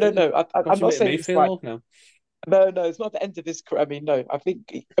 No, no, no. I'm You're not making saying me it's feel like old now. no, no. It's not the end of his career. I mean, no.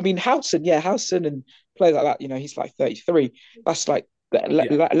 I mean, Howson, yeah, Howson and players like that. He's like 33. That's like the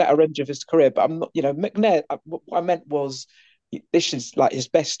Yeah. latter range of his career. But I'm not. McNair. What I meant was this is like his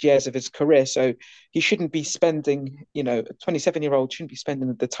best years of his career. So he shouldn't be spending. A 27-year-old shouldn't be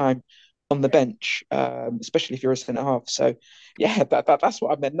spending the time on the bench, especially if you're a centre half. So yeah, that's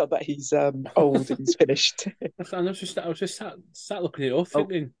what I meant. Not that he's old and he's finished. I was just sat looking it up, Oh,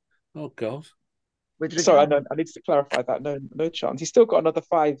 thinking, oh God. with Sorry, regard, I need to clarify that. No, no chance. He's still got another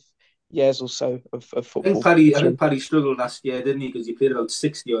 5 years or so of football. I think Paddy struggled last year, didn't he? Because he played about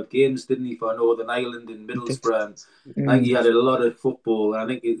 60 odd games, didn't he, for Northern Ireland and He did. Middlesbrough. And I think he Mm. had a lot of football. And I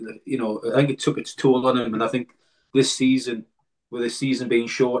think I think it took its toll on him. And I think this season, with the season being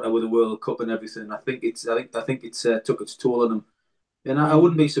shorter with the World Cup and everything, I think it's took its toll on him. And I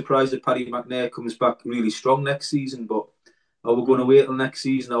wouldn't be surprised if Paddy McNair comes back really strong next season. But are we going to wait till next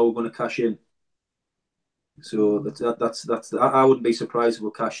season? Or are we going to cash in? So I wouldn't be surprised if we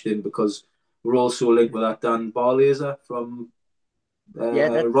cashed in because we're also linked with that Dan Barlaser from yeah,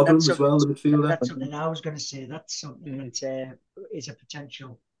 that's Rotherham as something. well, the midfielder. That's something I was going to say. That's something that is a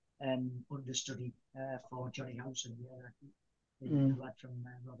potential understudy for Johnny Howson. Yeah, the lad from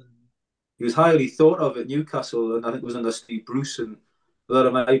Rotherham. He was highly thought of at Newcastle, and I think it was under Steve Bruce. And a lot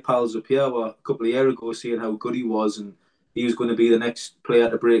of my pals up here were a couple of years ago saying how good he was, and he was going to be the next player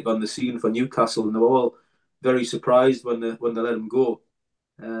to break on the scene for Newcastle, and they were all very surprised when they let him go.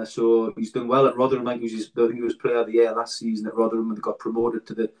 So he's done well at Rotherham. I think he was player of the year last season at Rotherham and got promoted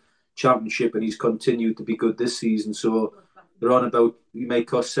to the Championship, and he's continued to be good this season. So they're on about he may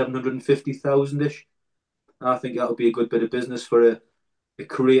cost 750,000 ish. I think that'll be a good bit of business for a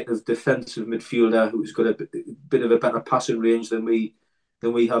creative defensive midfielder who's got a bit of a better passing range than we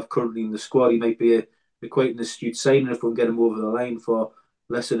have currently in the squad. He might be a quite an astute signing if we can get him over the line for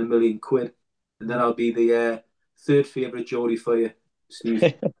less than £1 million, and then I'll be the third favourite Geordie for you,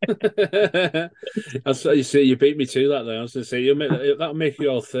 Steve. You see, you beat me to that. Though I was going to say that'll make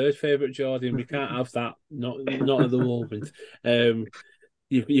you our third favourite, Jordan. We can't have that. Not at the moment.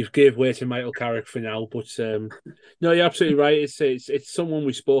 You've gave way to Michael Carrick for now, but no, you're absolutely right. It's someone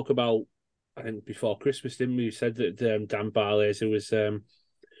we spoke about. I think before Christmas, didn't we? You said that Dan Barlaser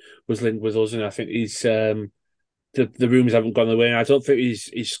was linked with us, and I think the rumours haven't gone away. And I don't think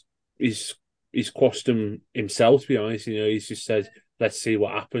he's quashed him himself. To be honest, he's just said let's see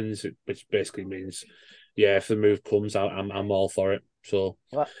what happens, which basically means yeah, if the move comes, I'm all for it. So,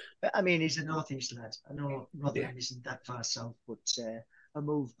 well, I mean, he's a northeast lad. I know Rotherham isn't that far south, but a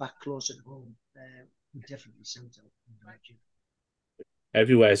move back closer to home would definitely suit him.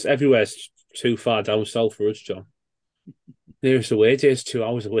 Everywhere's too far down south for us, John. Nearest away day is 2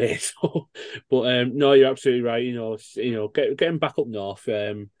 hours away. So, but no, you're absolutely right. Get him back up north,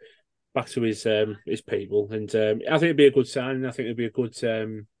 back to his people, and I think it'd be a good sign. I think it'd be a good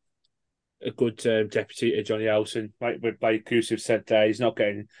deputy to Johnny Howson. Like Yusuf said there, he's not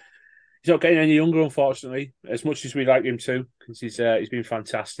getting any younger, unfortunately. As much as we like him to, because he's been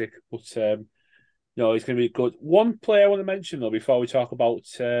fantastic. But no, he's going to be good. One player I want to mention though before we talk about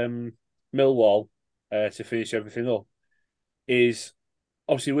Millwall to finish everything up is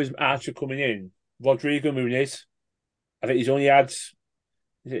obviously with Archer coming in. Rodrigo Muniz. I think he's only had is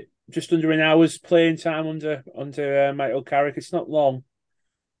it just under an hour's playing time under Michael Carrick. It's not long.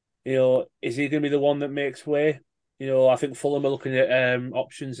 Is he going to be the one that makes way? I think Fulham are looking at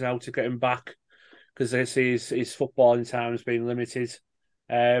options now to get him back because they see his footballing time has been limited.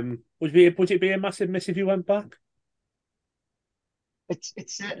 Would it be a massive miss if he went back? It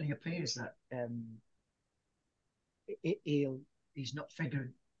certainly appears that he's not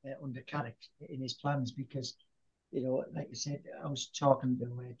figuring under Carrick in his plans because like you said, I was talking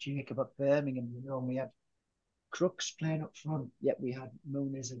to Jake about Birmingham, and we had Crooks playing up front, yet we had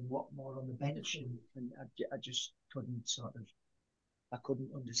Muniz and Watmore on the bench, and I just I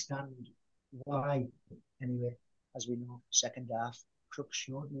couldn't understand why. Anyway, as we know, second half, Crooks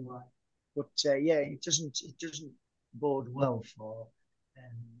showed me why. But it doesn't bode well for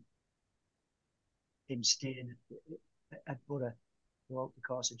him staying at Borough throughout the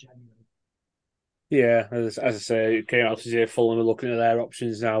course of January. Yeah, as I say, it came out today. Fulham are looking at their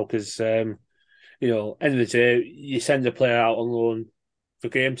options now because, end of the day, you send a player out on loan for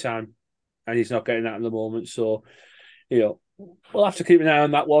game time, and he's not getting that at the moment. So, we'll have to keep an eye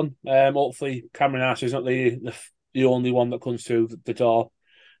on that one. Hopefully, Cameron Archer's not the only one that comes through the door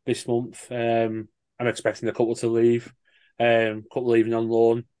this month. I'm expecting a couple to leave, couple leaving on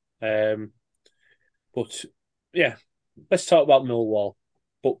loan. But yeah, let's talk about Millwall.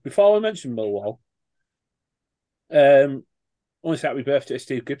 But before I mention Millwall, I want to say happy birthday to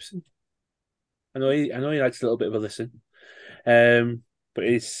Steve Gibson. I know he likes a little bit of a listen. But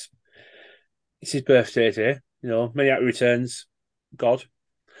it's his birthday today. Many happy returns, God.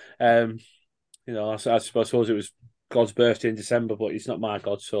 I suppose it was God's birthday in December, but he's not my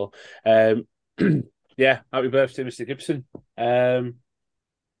God. So, yeah, happy birthday, Mr. Gibson. How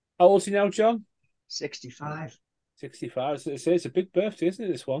old is he now, John? 65. 65. It's a big birthday, isn't it,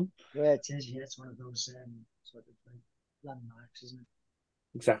 this one? Yeah, it is. Yeah, it's one of those sort of landmarks, isn't it?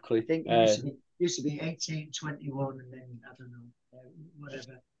 Exactly. I think it used to be 18, 21, and then, I don't know,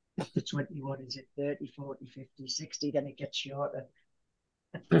 whatever. After 21, is it 30, 40, 50, 60? Then it gets shorter.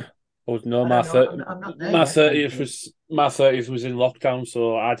 Oh no, I'm not there my yet, 30th was in lockdown,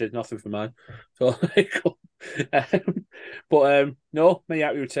 so I did nothing for mine. So, but no, many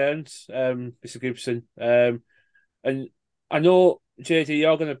happy returns, Mr. Gibson. And I know JD,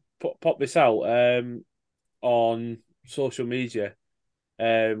 you're going to pop this out on social media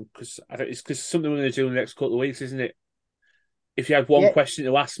because I think it's something we're going to do in the next couple of weeks, isn't it? If you had one question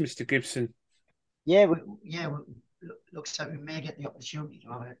to ask Mr. Gibson, looks like we may get the opportunity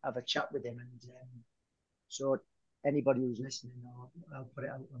to have a chat with him, and so anybody who's listening, I'll put it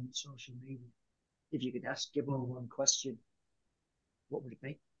out on social media. If you could ask Gibbo one question, what would it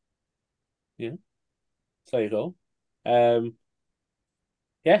be? Yeah, so there you go.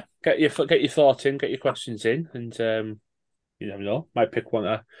 Yeah, get your thoughts in, get your questions in, and you never know, might pick one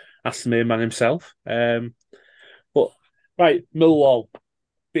to ask the main man himself. But right, Millwall,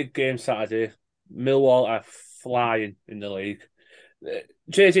 big game Saturday. Millwall are flying in the league.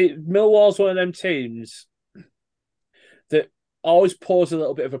 JJ, Millwall's one of them teams that always pose a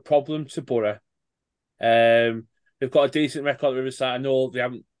little bit of a problem to Borough. They've got a decent record at Riverside. I know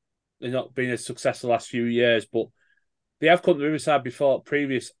they're not been as successful the last few years, but they have come to Riverside before,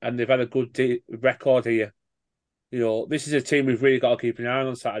 previous, and they've had a good record here. This is a team we've really got to keep an eye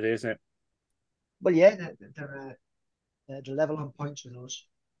on Saturday, isn't it? Well, yeah, they're level on points with us,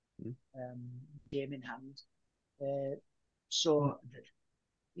 game in hand. So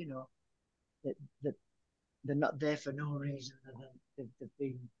that they're not there for no reason other than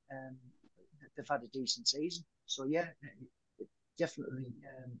they've had a decent season. So yeah, definitely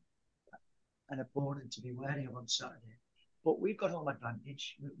an opponent to be wary of on Saturday. But we've got home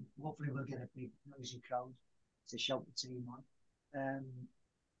advantage. Hopefully, we'll get a big noisy crowd to shout the team on,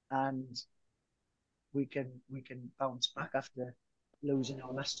 and we can bounce back after losing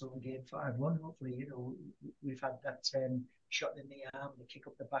our last home game 5-1. Hopefully, we've had that shot in the arm, the kick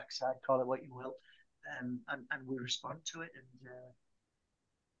up the backside, call it what you will, and we respond to it.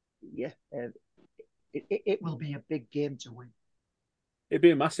 And it will be a big game to win. It'd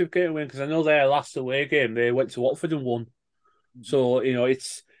be a massive game to win because I know their last away game they went to Watford and won. Mm-hmm. So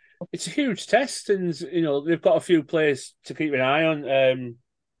it's a huge test, and they've got a few players to keep an eye on.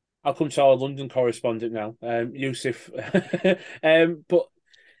 I'll come to our London correspondent now, Yusuf. But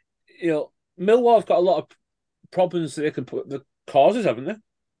Millwall have got a lot of problems that they can put the causes, haven't they?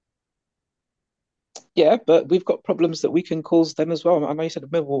 Yeah, but we've got problems that we can cause them as well. I know you said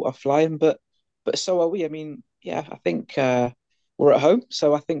Millwall are flying, but so are we. I mean, yeah, I think we're at home,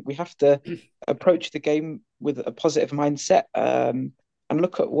 so I think we have to approach the game with a positive mindset. and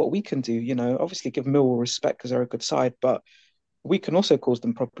look at what we can do. Obviously give Millwall respect because they're a good side, but we can also cause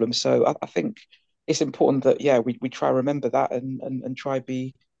them problems. So I think it's important that we try to remember that and try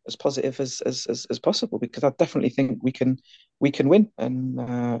be as positive as possible, because I definitely think we can win,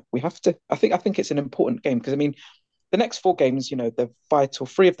 and we have to. I think it's an important game because, I mean, the next four games, they're vital.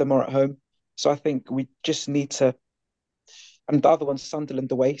 Three of them are at home, so I think we just need to. And the other one's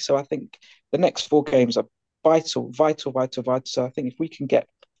Sunderland away, so I think the next four games are vital, vital, vital, vital. So I think if we can get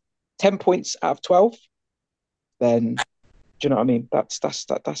 10 points out of 12, then do you know what I mean?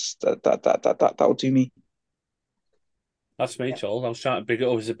 That'll do me. That's me, Charles. I was trying to big it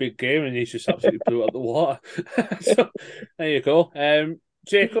up as a big game, and he's just absolutely blew it out the water. So there you go.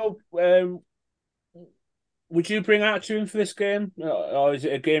 Jacob, would you bring Archer in for this game, or is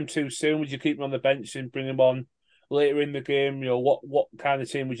it a game too soon? Would you keep him on the bench and bring him on later in the game? What kind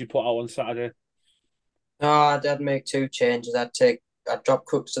of team would you put out on Saturday? No, I'd make two changes. I'd drop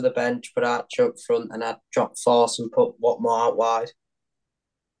Crooks to the bench, put Archer up front, and I'd drop Force and put Watmore out wide.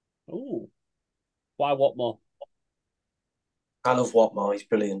 Oh, why Watmore? I love Watmore. He's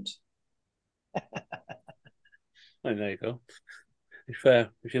brilliant. Oh, there you go. If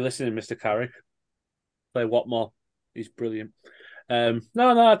you're listening, Mr. Carrick, play Watmore. He's brilliant. No.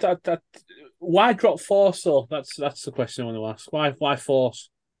 Why drop Force though? That's the question I want to ask. Why Force?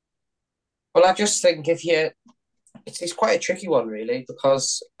 Well, I just think it's quite a tricky one, really,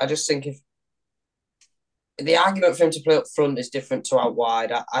 because I just think if the argument for him to play up front is different to out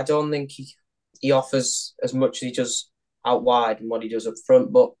wide, I don't think he offers as much as he does out wide and what he does up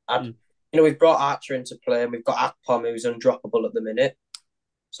front. But we've brought Archer into play, and we've got Akpom, who's undroppable at the minute.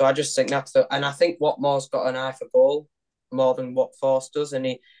 So I just think and I think Watmore's got an eye for goal more than what Force does, and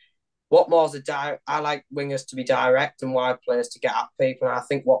Watmore's I like wingers to be direct and wide players to get at people. And I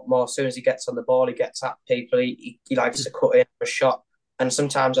think Watmore, as soon as he gets on the ball, he gets at people. He likes to cut in for a shot. And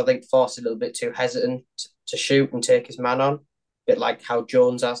sometimes I think Force is a little bit too hesitant to shoot and take his man on. A bit like how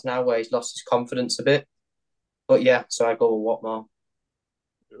Jones has now, where he's lost his confidence a bit. But yeah, so I go with Watmore.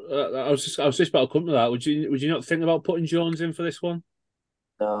 I was just about to come to that. Would you not think about putting Jones in for this one?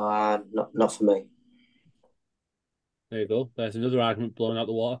 No, not for me. There you go. There's another argument blown out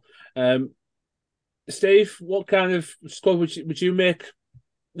the water. Steve, what kind of squad would you make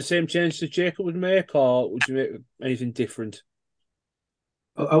the same change that Jacob would make, or would you make anything different?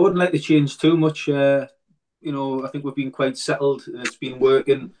 I wouldn't like to change too much. I think we've been quite settled and it's been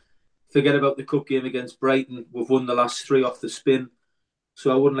working. Forget about the cup game against Brighton. We've won the last three off the spin.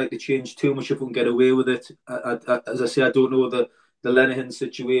 So I wouldn't like to change too much if we can get away with it. As I say, I don't know the Lenihan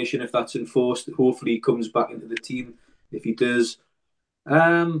situation, if that's enforced. Hopefully he comes back into the team if he does.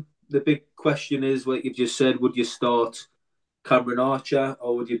 The big question is, like you just said, would you start Cameron Archer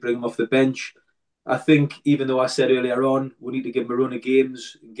or would you bring him off the bench? I think, even though I said earlier on, we need to give him a run of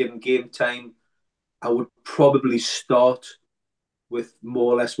games and give him game time, I would probably start with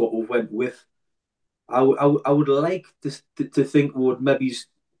more or less what we went with. I would like to think we would maybe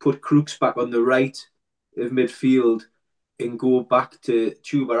put Crooks back on the right of midfield and go back to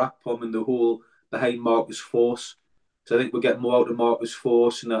Chuba Akpom and the whole behind Marcus Force. So I think we'll get more out of Marcus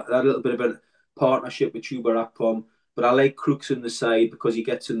Force and that little bit of a partnership with Chuba Akpom. But I like Crooks on the side because he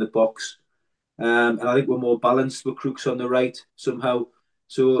gets in the box. And I think we're more balanced with Crooks on the right somehow.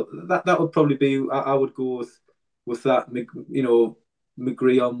 So that would probably be, I would go with that,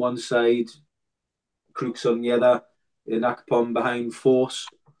 McGree on one side, Crooks on the other, and Akpom behind Force,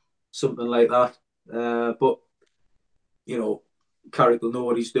 something like that. But Carrick will know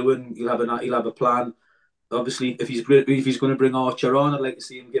what he's doing. He'll have a plan. Obviously, if he's going to bring Archer on, I'd like to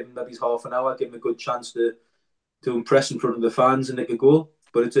see him give him maybe half an hour, give him a good chance to impress in front of the fans and nick a goal.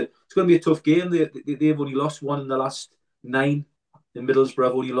 But it's going to be a tough game. They've only lost one in the last 9. In Middlesbrough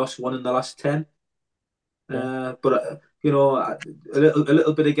have only lost one in the last 10. Yeah. But a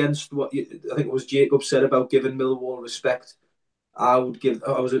little bit against what I think it was Jacob said about giving Millwall respect. I would give.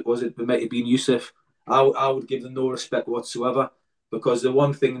 It might have been Yusuf. I would give them no respect whatsoever, because the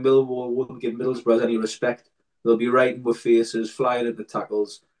one thing Millwall wouldn't give Middlesbrough any respect. They'll be right in with faces, flying at the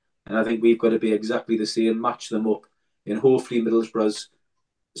tackles, and I think we've got to be exactly the same, match them up, and hopefully Middlesbrough's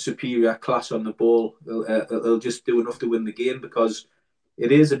superior class on the ball, they'll just do enough to win the game, because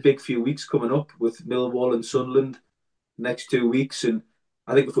it is a big few weeks coming up with Millwall and Sunderland next 2 weeks, and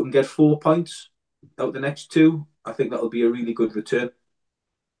I think if we can get 4 points out the next 2, I think that'll be a really good return.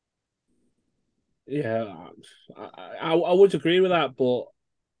 Yeah, I would agree with that, but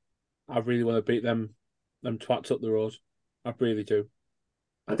I really want to beat them twats up the road. I really do.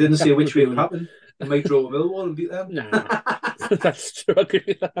 I didn't say which way it would happen. We might draw with Millwall and beat them. Nah, that's true. I agree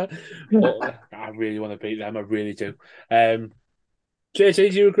with that. But I really want to beat them. I really do.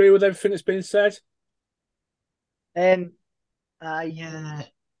 JT, do you agree with everything that's been said? Um, I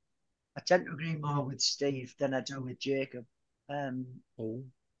tend to agree more with Steve than I do with Jacob. Oh.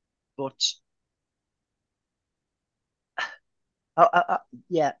 But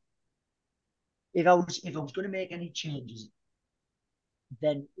yeah, if I was going to make any changes,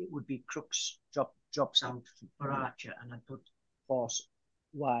 then it would be Crooks drops out for Archer, and I'd put Force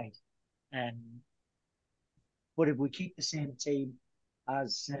wide. But if we keep the same team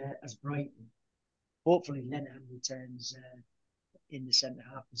as Brighton, hopefully Lennon returns in the centre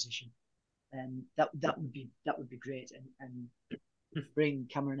half position. That would be great, and bring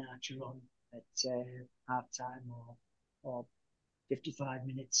Cameron Archer on at half time or 55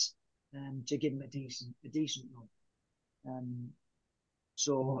 minutes to give him a decent run.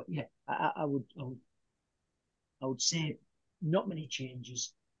 So yeah, I would say not many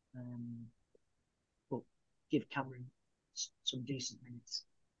changes, but give Cameron some decent minutes.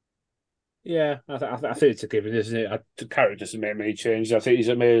 Yeah, I think it's a given, isn't it? Carrick doesn't make many changes. I think he's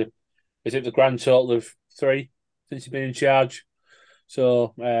made, is it the grand total of 3 since he's been in charge?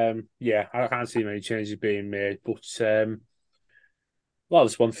 So, yeah, I can't see many changes being made. But, well,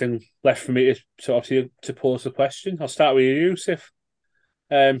 there's one thing left for me to pose the question. I'll start with you, Yusuf,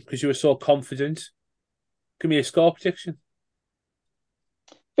 because you were so confident. Give me a score prediction.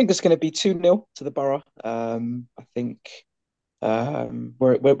 I think it's going to be 2-0 to the Borough. I think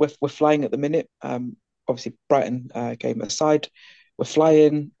we're flying at the minute. Obviously, Brighton game aside, we're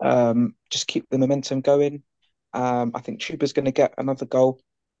flying. Just keep the momentum going. I think Chuba's going to get another goal.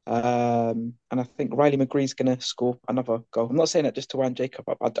 And I think Riley McGree's going to score another goal. I'm not saying that just to wind Jacob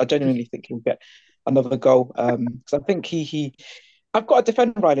up. I genuinely think he'll get another goal. Because I think I've got to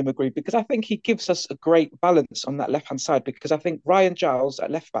defend Riley McGree because I think he gives us a great balance on that left-hand side because I think Ryan Giles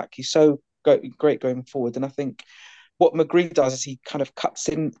at left back, he's so great going forward. And I think what McGree does is he kind of cuts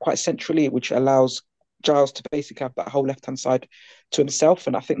in quite centrally, which allows Giles to basically have that whole left-hand side to himself.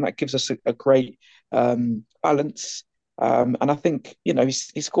 And I think that gives us a great balance. And I think,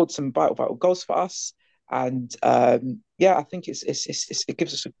 he scored some vital goals for us. And yeah, I think it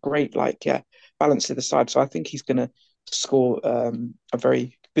gives us a great, balance to the side. So I think he's going to score a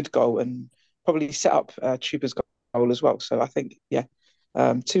very good goal and probably set up Chuba's goal as well. So I think,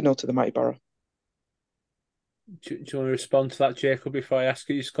 2-0 to the Mighty Borough. Do you want to respond to that, Jacob, before I ask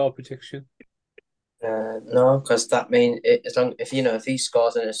you your score prediction? No, because that means if he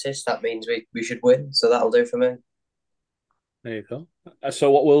scores an assist, that means we should win. So that'll do for me. There you go.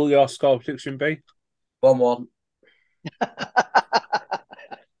 So what will your score prediction be? 1-1.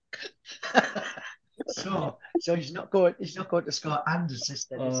 So he's not going to score and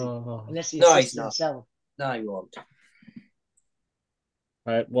assist then, is he? Unless he No, assists he's not. himself. No, he won't.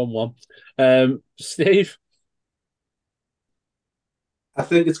 Right, 1-1. Steve? I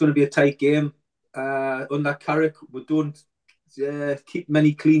think it's going to be a tight game. Under Carrick, we don't keep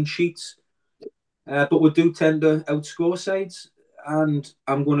many clean sheets, but we do tend to outscore sides, and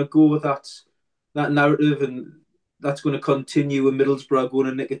I'm going to go with that narrative, and that's going to continue with Middlesbrough going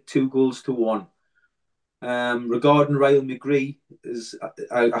to nick it 2-1. Regarding Ryan McGree,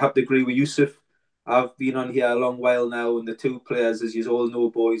 I have to agree with Yusuf. I've been on here a long while now, and the two players, as you all know,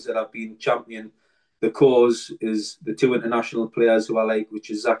 boys, that have been champion the cause is the two international players who I like,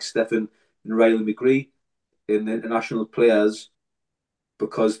 which is Zach Steffen and Ryan McGree. In the international players,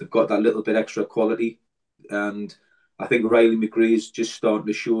 because they've got that little bit extra quality. And I think Riley McGree is just starting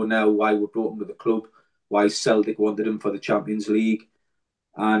to show now why we brought him to the club, why Celtic wanted him for the Champions League.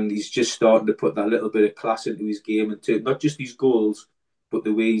 And he's just starting to put that little bit of class into his game, and not just his goals, but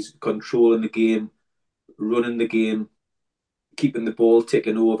the way he's controlling the game, running the game, keeping the ball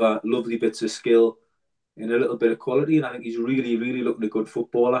ticking over, lovely bits of skill, and a little bit of quality. And I think he's really, really looking a good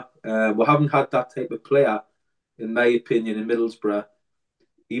footballer. We haven't had that type of player, in my opinion, in Middlesbrough,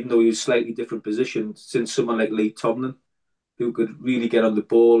 even though he was slightly different position, since someone like Lee Tomlin, who could really get on the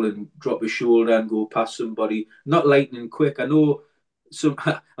ball and drop his shoulder and go past somebody, not lightning quick. I know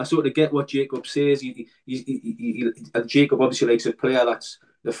I sort of get what Jacob says. Jacob obviously likes a player that's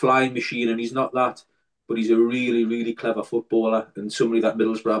the flying machine, and he's not that, but he's a really, really clever footballer and somebody that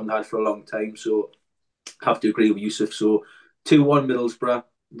Middlesbrough haven't had for a long time. So I have to agree with Yusuf. So 2-1 Middlesbrough,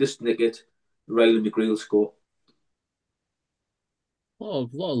 just nick it. Riley McGree will score. A lot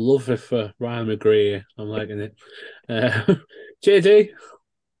of love for Ryan McGree. I'm liking it. JD?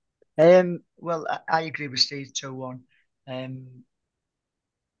 Well, I agree with Steve, 2-1. Can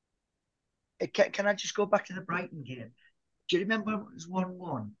I just go back to the Brighton game? Do you remember it was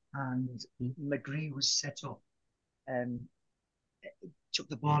 1-1 and McGree was set up, took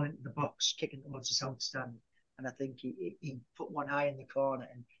the ball into the box, kicking towards the south stand, and I think he put one eye in the corner,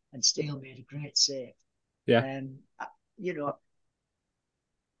 and Steele made a great save. Yeah. You know,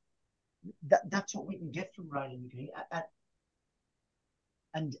 that's what we can get from Riley McGree.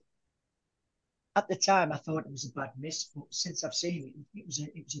 And at the time, I thought it was a bad miss, but since I've seen it, it was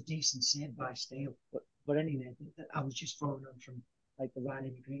a decent save by Steele. But anyway, I was just following on from like the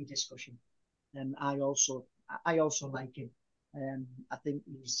Riley McGree discussion. I also like him. I think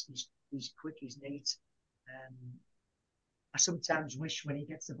he's quick, he's neat. I sometimes wish when he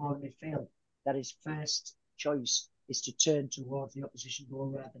gets the ball in midfield that his first choice is to turn towards the opposition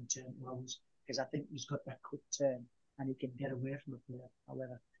goal rather than turn towards, because I think he's got that quick turn and he can get away from a player.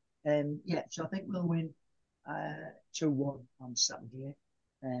 However, so I think we'll win 2-1 on Saturday.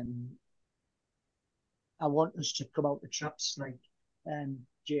 I want us to come out the traps like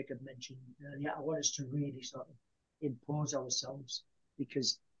Jacob mentioned earlier. I want us to really sort of impose ourselves,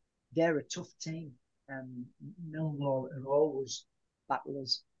 because they're a tough team. Millwall are always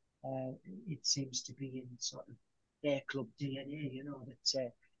battlers. It seems to be in sort of their club DNA,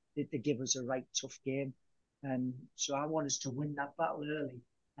 that they give us a right tough game. So I want us to win that battle early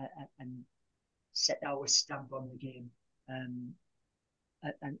and set our stamp on the game and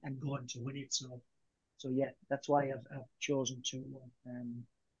go on to win it. So yeah, that's why I've chosen to.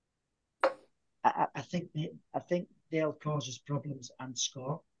 I think they'll cause us problems and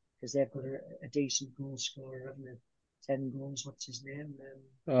score, because they've got a decent goal scorer, haven't they? 10 goals. What's his name?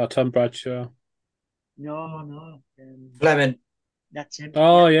 Tom Bradshaw. No. Fleming. That's him.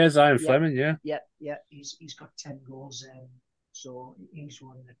 Oh, yeah, Zion Fleming, yeah. Yeah. He's got 10 goals. So he's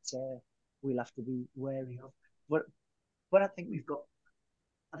one that we'll have to be wary of. But I think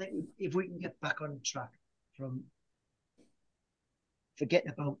if we can get back on track from forget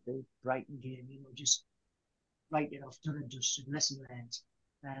about the Brighton game, just write it off, done and dusted, lesson learned.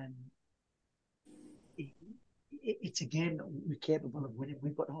 It's a game that we're capable of winning.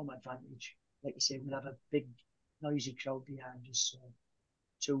 We've got home advantage. Like you say, we'll have a big, noisy crowd behind us.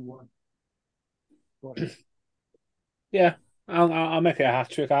 So 2-1. Yeah, I'll make it a hat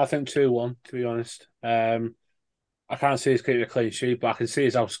trick. I think 2-1, to be honest. I can't see us keeping a clean sheet, but I can see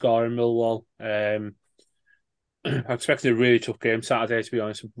us outscoring Millwall. I expected a really tough game Saturday, to be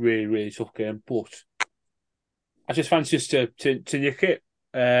honest. A really, really tough game. But I just fancy us to nick it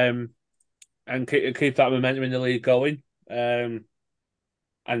and keep that momentum in the league going. And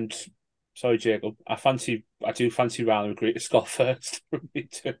sorry, Jacob, I do fancy Ryan McGree to score first for me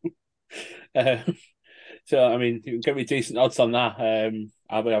too. So I mean, you can get me decent odds on that.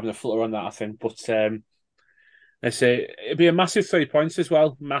 I'll be having a flutter on that, I think. But let's say it'd be a massive 3 points as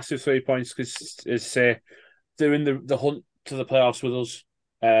well. Massive 3 points, because they're in the hunt to the playoffs with us.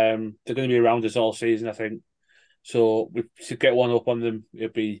 They're going to be around us all season, I think. So we should get one up on them.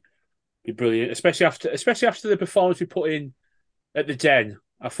 It'd be brilliant, especially after the performance we put in at the Den.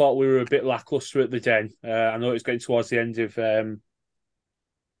 I thought we were a bit lackluster at the Den. I know it's getting towards the end of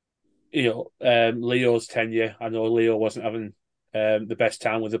Leo's tenure. I know Leo wasn't having the best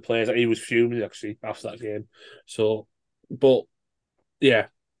time with the players. He was fuming actually after that game. So, but yeah,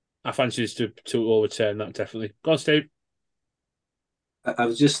 I fancy us to overturn that, definitely. Go on, Steve. I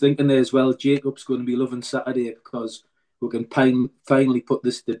was just thinking there as well, Jacob's going to be loving Saturday, because we can finally put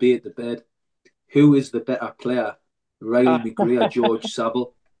this debate to bed. Who is the better player, Riley McGree or George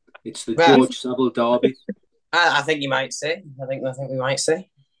Saville? It's the George Saville derby. I think you might say. I think we might say.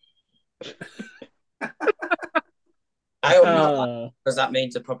 I hope not, because that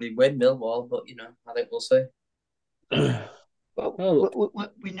means they'll probably win Millwall, but I think we'll see. Well,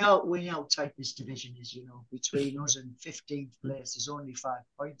 we know how tight this division is. Between us and 15th place, there's only 5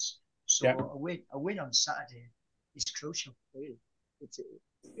 points. So yeah. a win on Saturday is crucial. Really,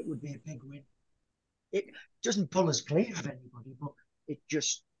 it would be a big win. It doesn't pull us clear of anybody, but it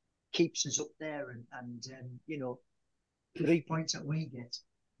just keeps us up there. And 3 points that we get,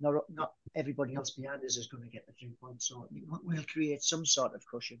 not everybody else behind us is going to get the 3 points. So we'll create some sort of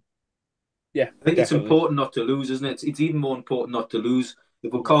cushion. Yeah, I think it's important not to lose, isn't it? It's even more important not to lose.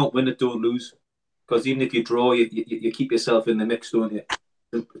 If we can't win it, don't lose. Because even if you draw, you keep yourself in the mix, don't you?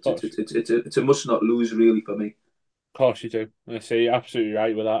 It's a must not lose, really, for me. Of course you do. I see, you're absolutely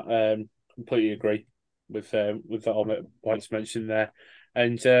right with that. Completely agree with all the points mentioned there.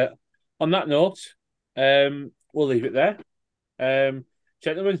 And on that note, we'll leave it there.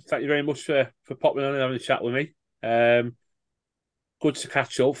 Gentlemen, thank you very much for popping on and having a chat with me. Good to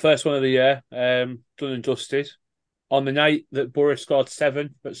catch up. First one of the year, done and dusted. On the night that Borough scored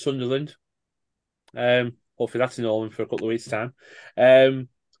 7 at Sunderland. Hopefully that's in Orland for a couple of weeks' time. We'll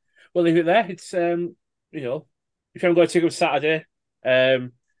leave it there. It's if you haven't got a ticket on Saturday,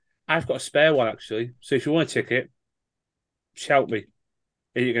 I've got a spare one actually. So if you want a ticket, shout me.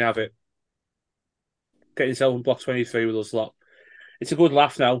 And you can have it. Get yourself in block 23 with us lot. It's a good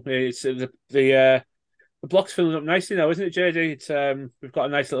laugh now. It's the block's filling up nicely now, isn't it, JD? It's we've got a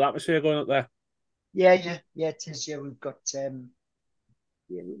nice little atmosphere going up there. Yeah, it is. Yeah, we've got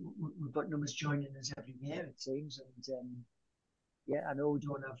numbers joining us every year, it seems, and yeah, I know we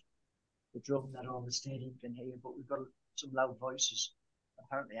don't have the drum that all the stadium can hear, but we've got some loud voices.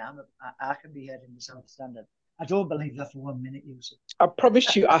 Apparently, I can be heard in the South Standard. I don't believe that for 1 minute, Yusuf. I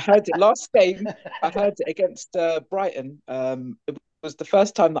promise you, I heard it last game. I heard it against Brighton. It was the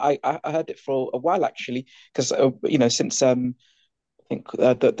first time that I heard it for a while actually, because since I think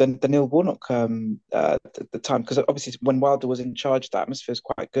the Neil Warnock the time, because obviously when Wilder was in charge, the atmosphere was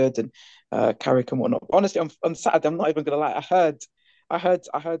quite good and Carrick and whatnot. But honestly, on Saturday, I'm not even going to lie. I heard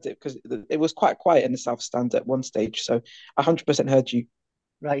it because it was quite quiet in the South Stand at one stage. So I 100% heard you.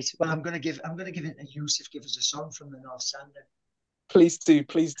 Right. Well, I'm going to give it to Yusuf. Give us a song from the North Standard. Please do,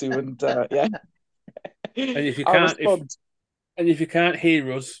 and yeah. And if you I'll can't, respond. if you can't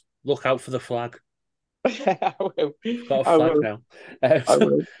hear us, look out for the flag. I will. We've got a I flag will. now. I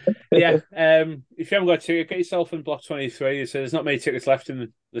will. Yeah. If you haven't got a ticket, get yourself in block 23. So there's not many tickets left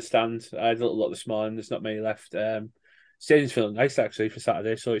in the stand. I had a little look this morning. There's not many left. Stadium's feeling nice actually for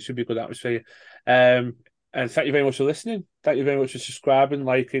Saturday, so it should be a good atmosphere. And thank you very much for listening. Thank you very much for subscribing,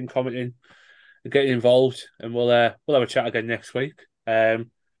 liking, commenting, and getting involved. And we'll have a chat again next week. So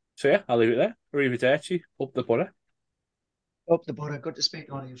yeah, I'll leave it there. Arrivederci. Up the butter. Up the butter. Good to speak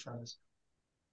to all of you fellas.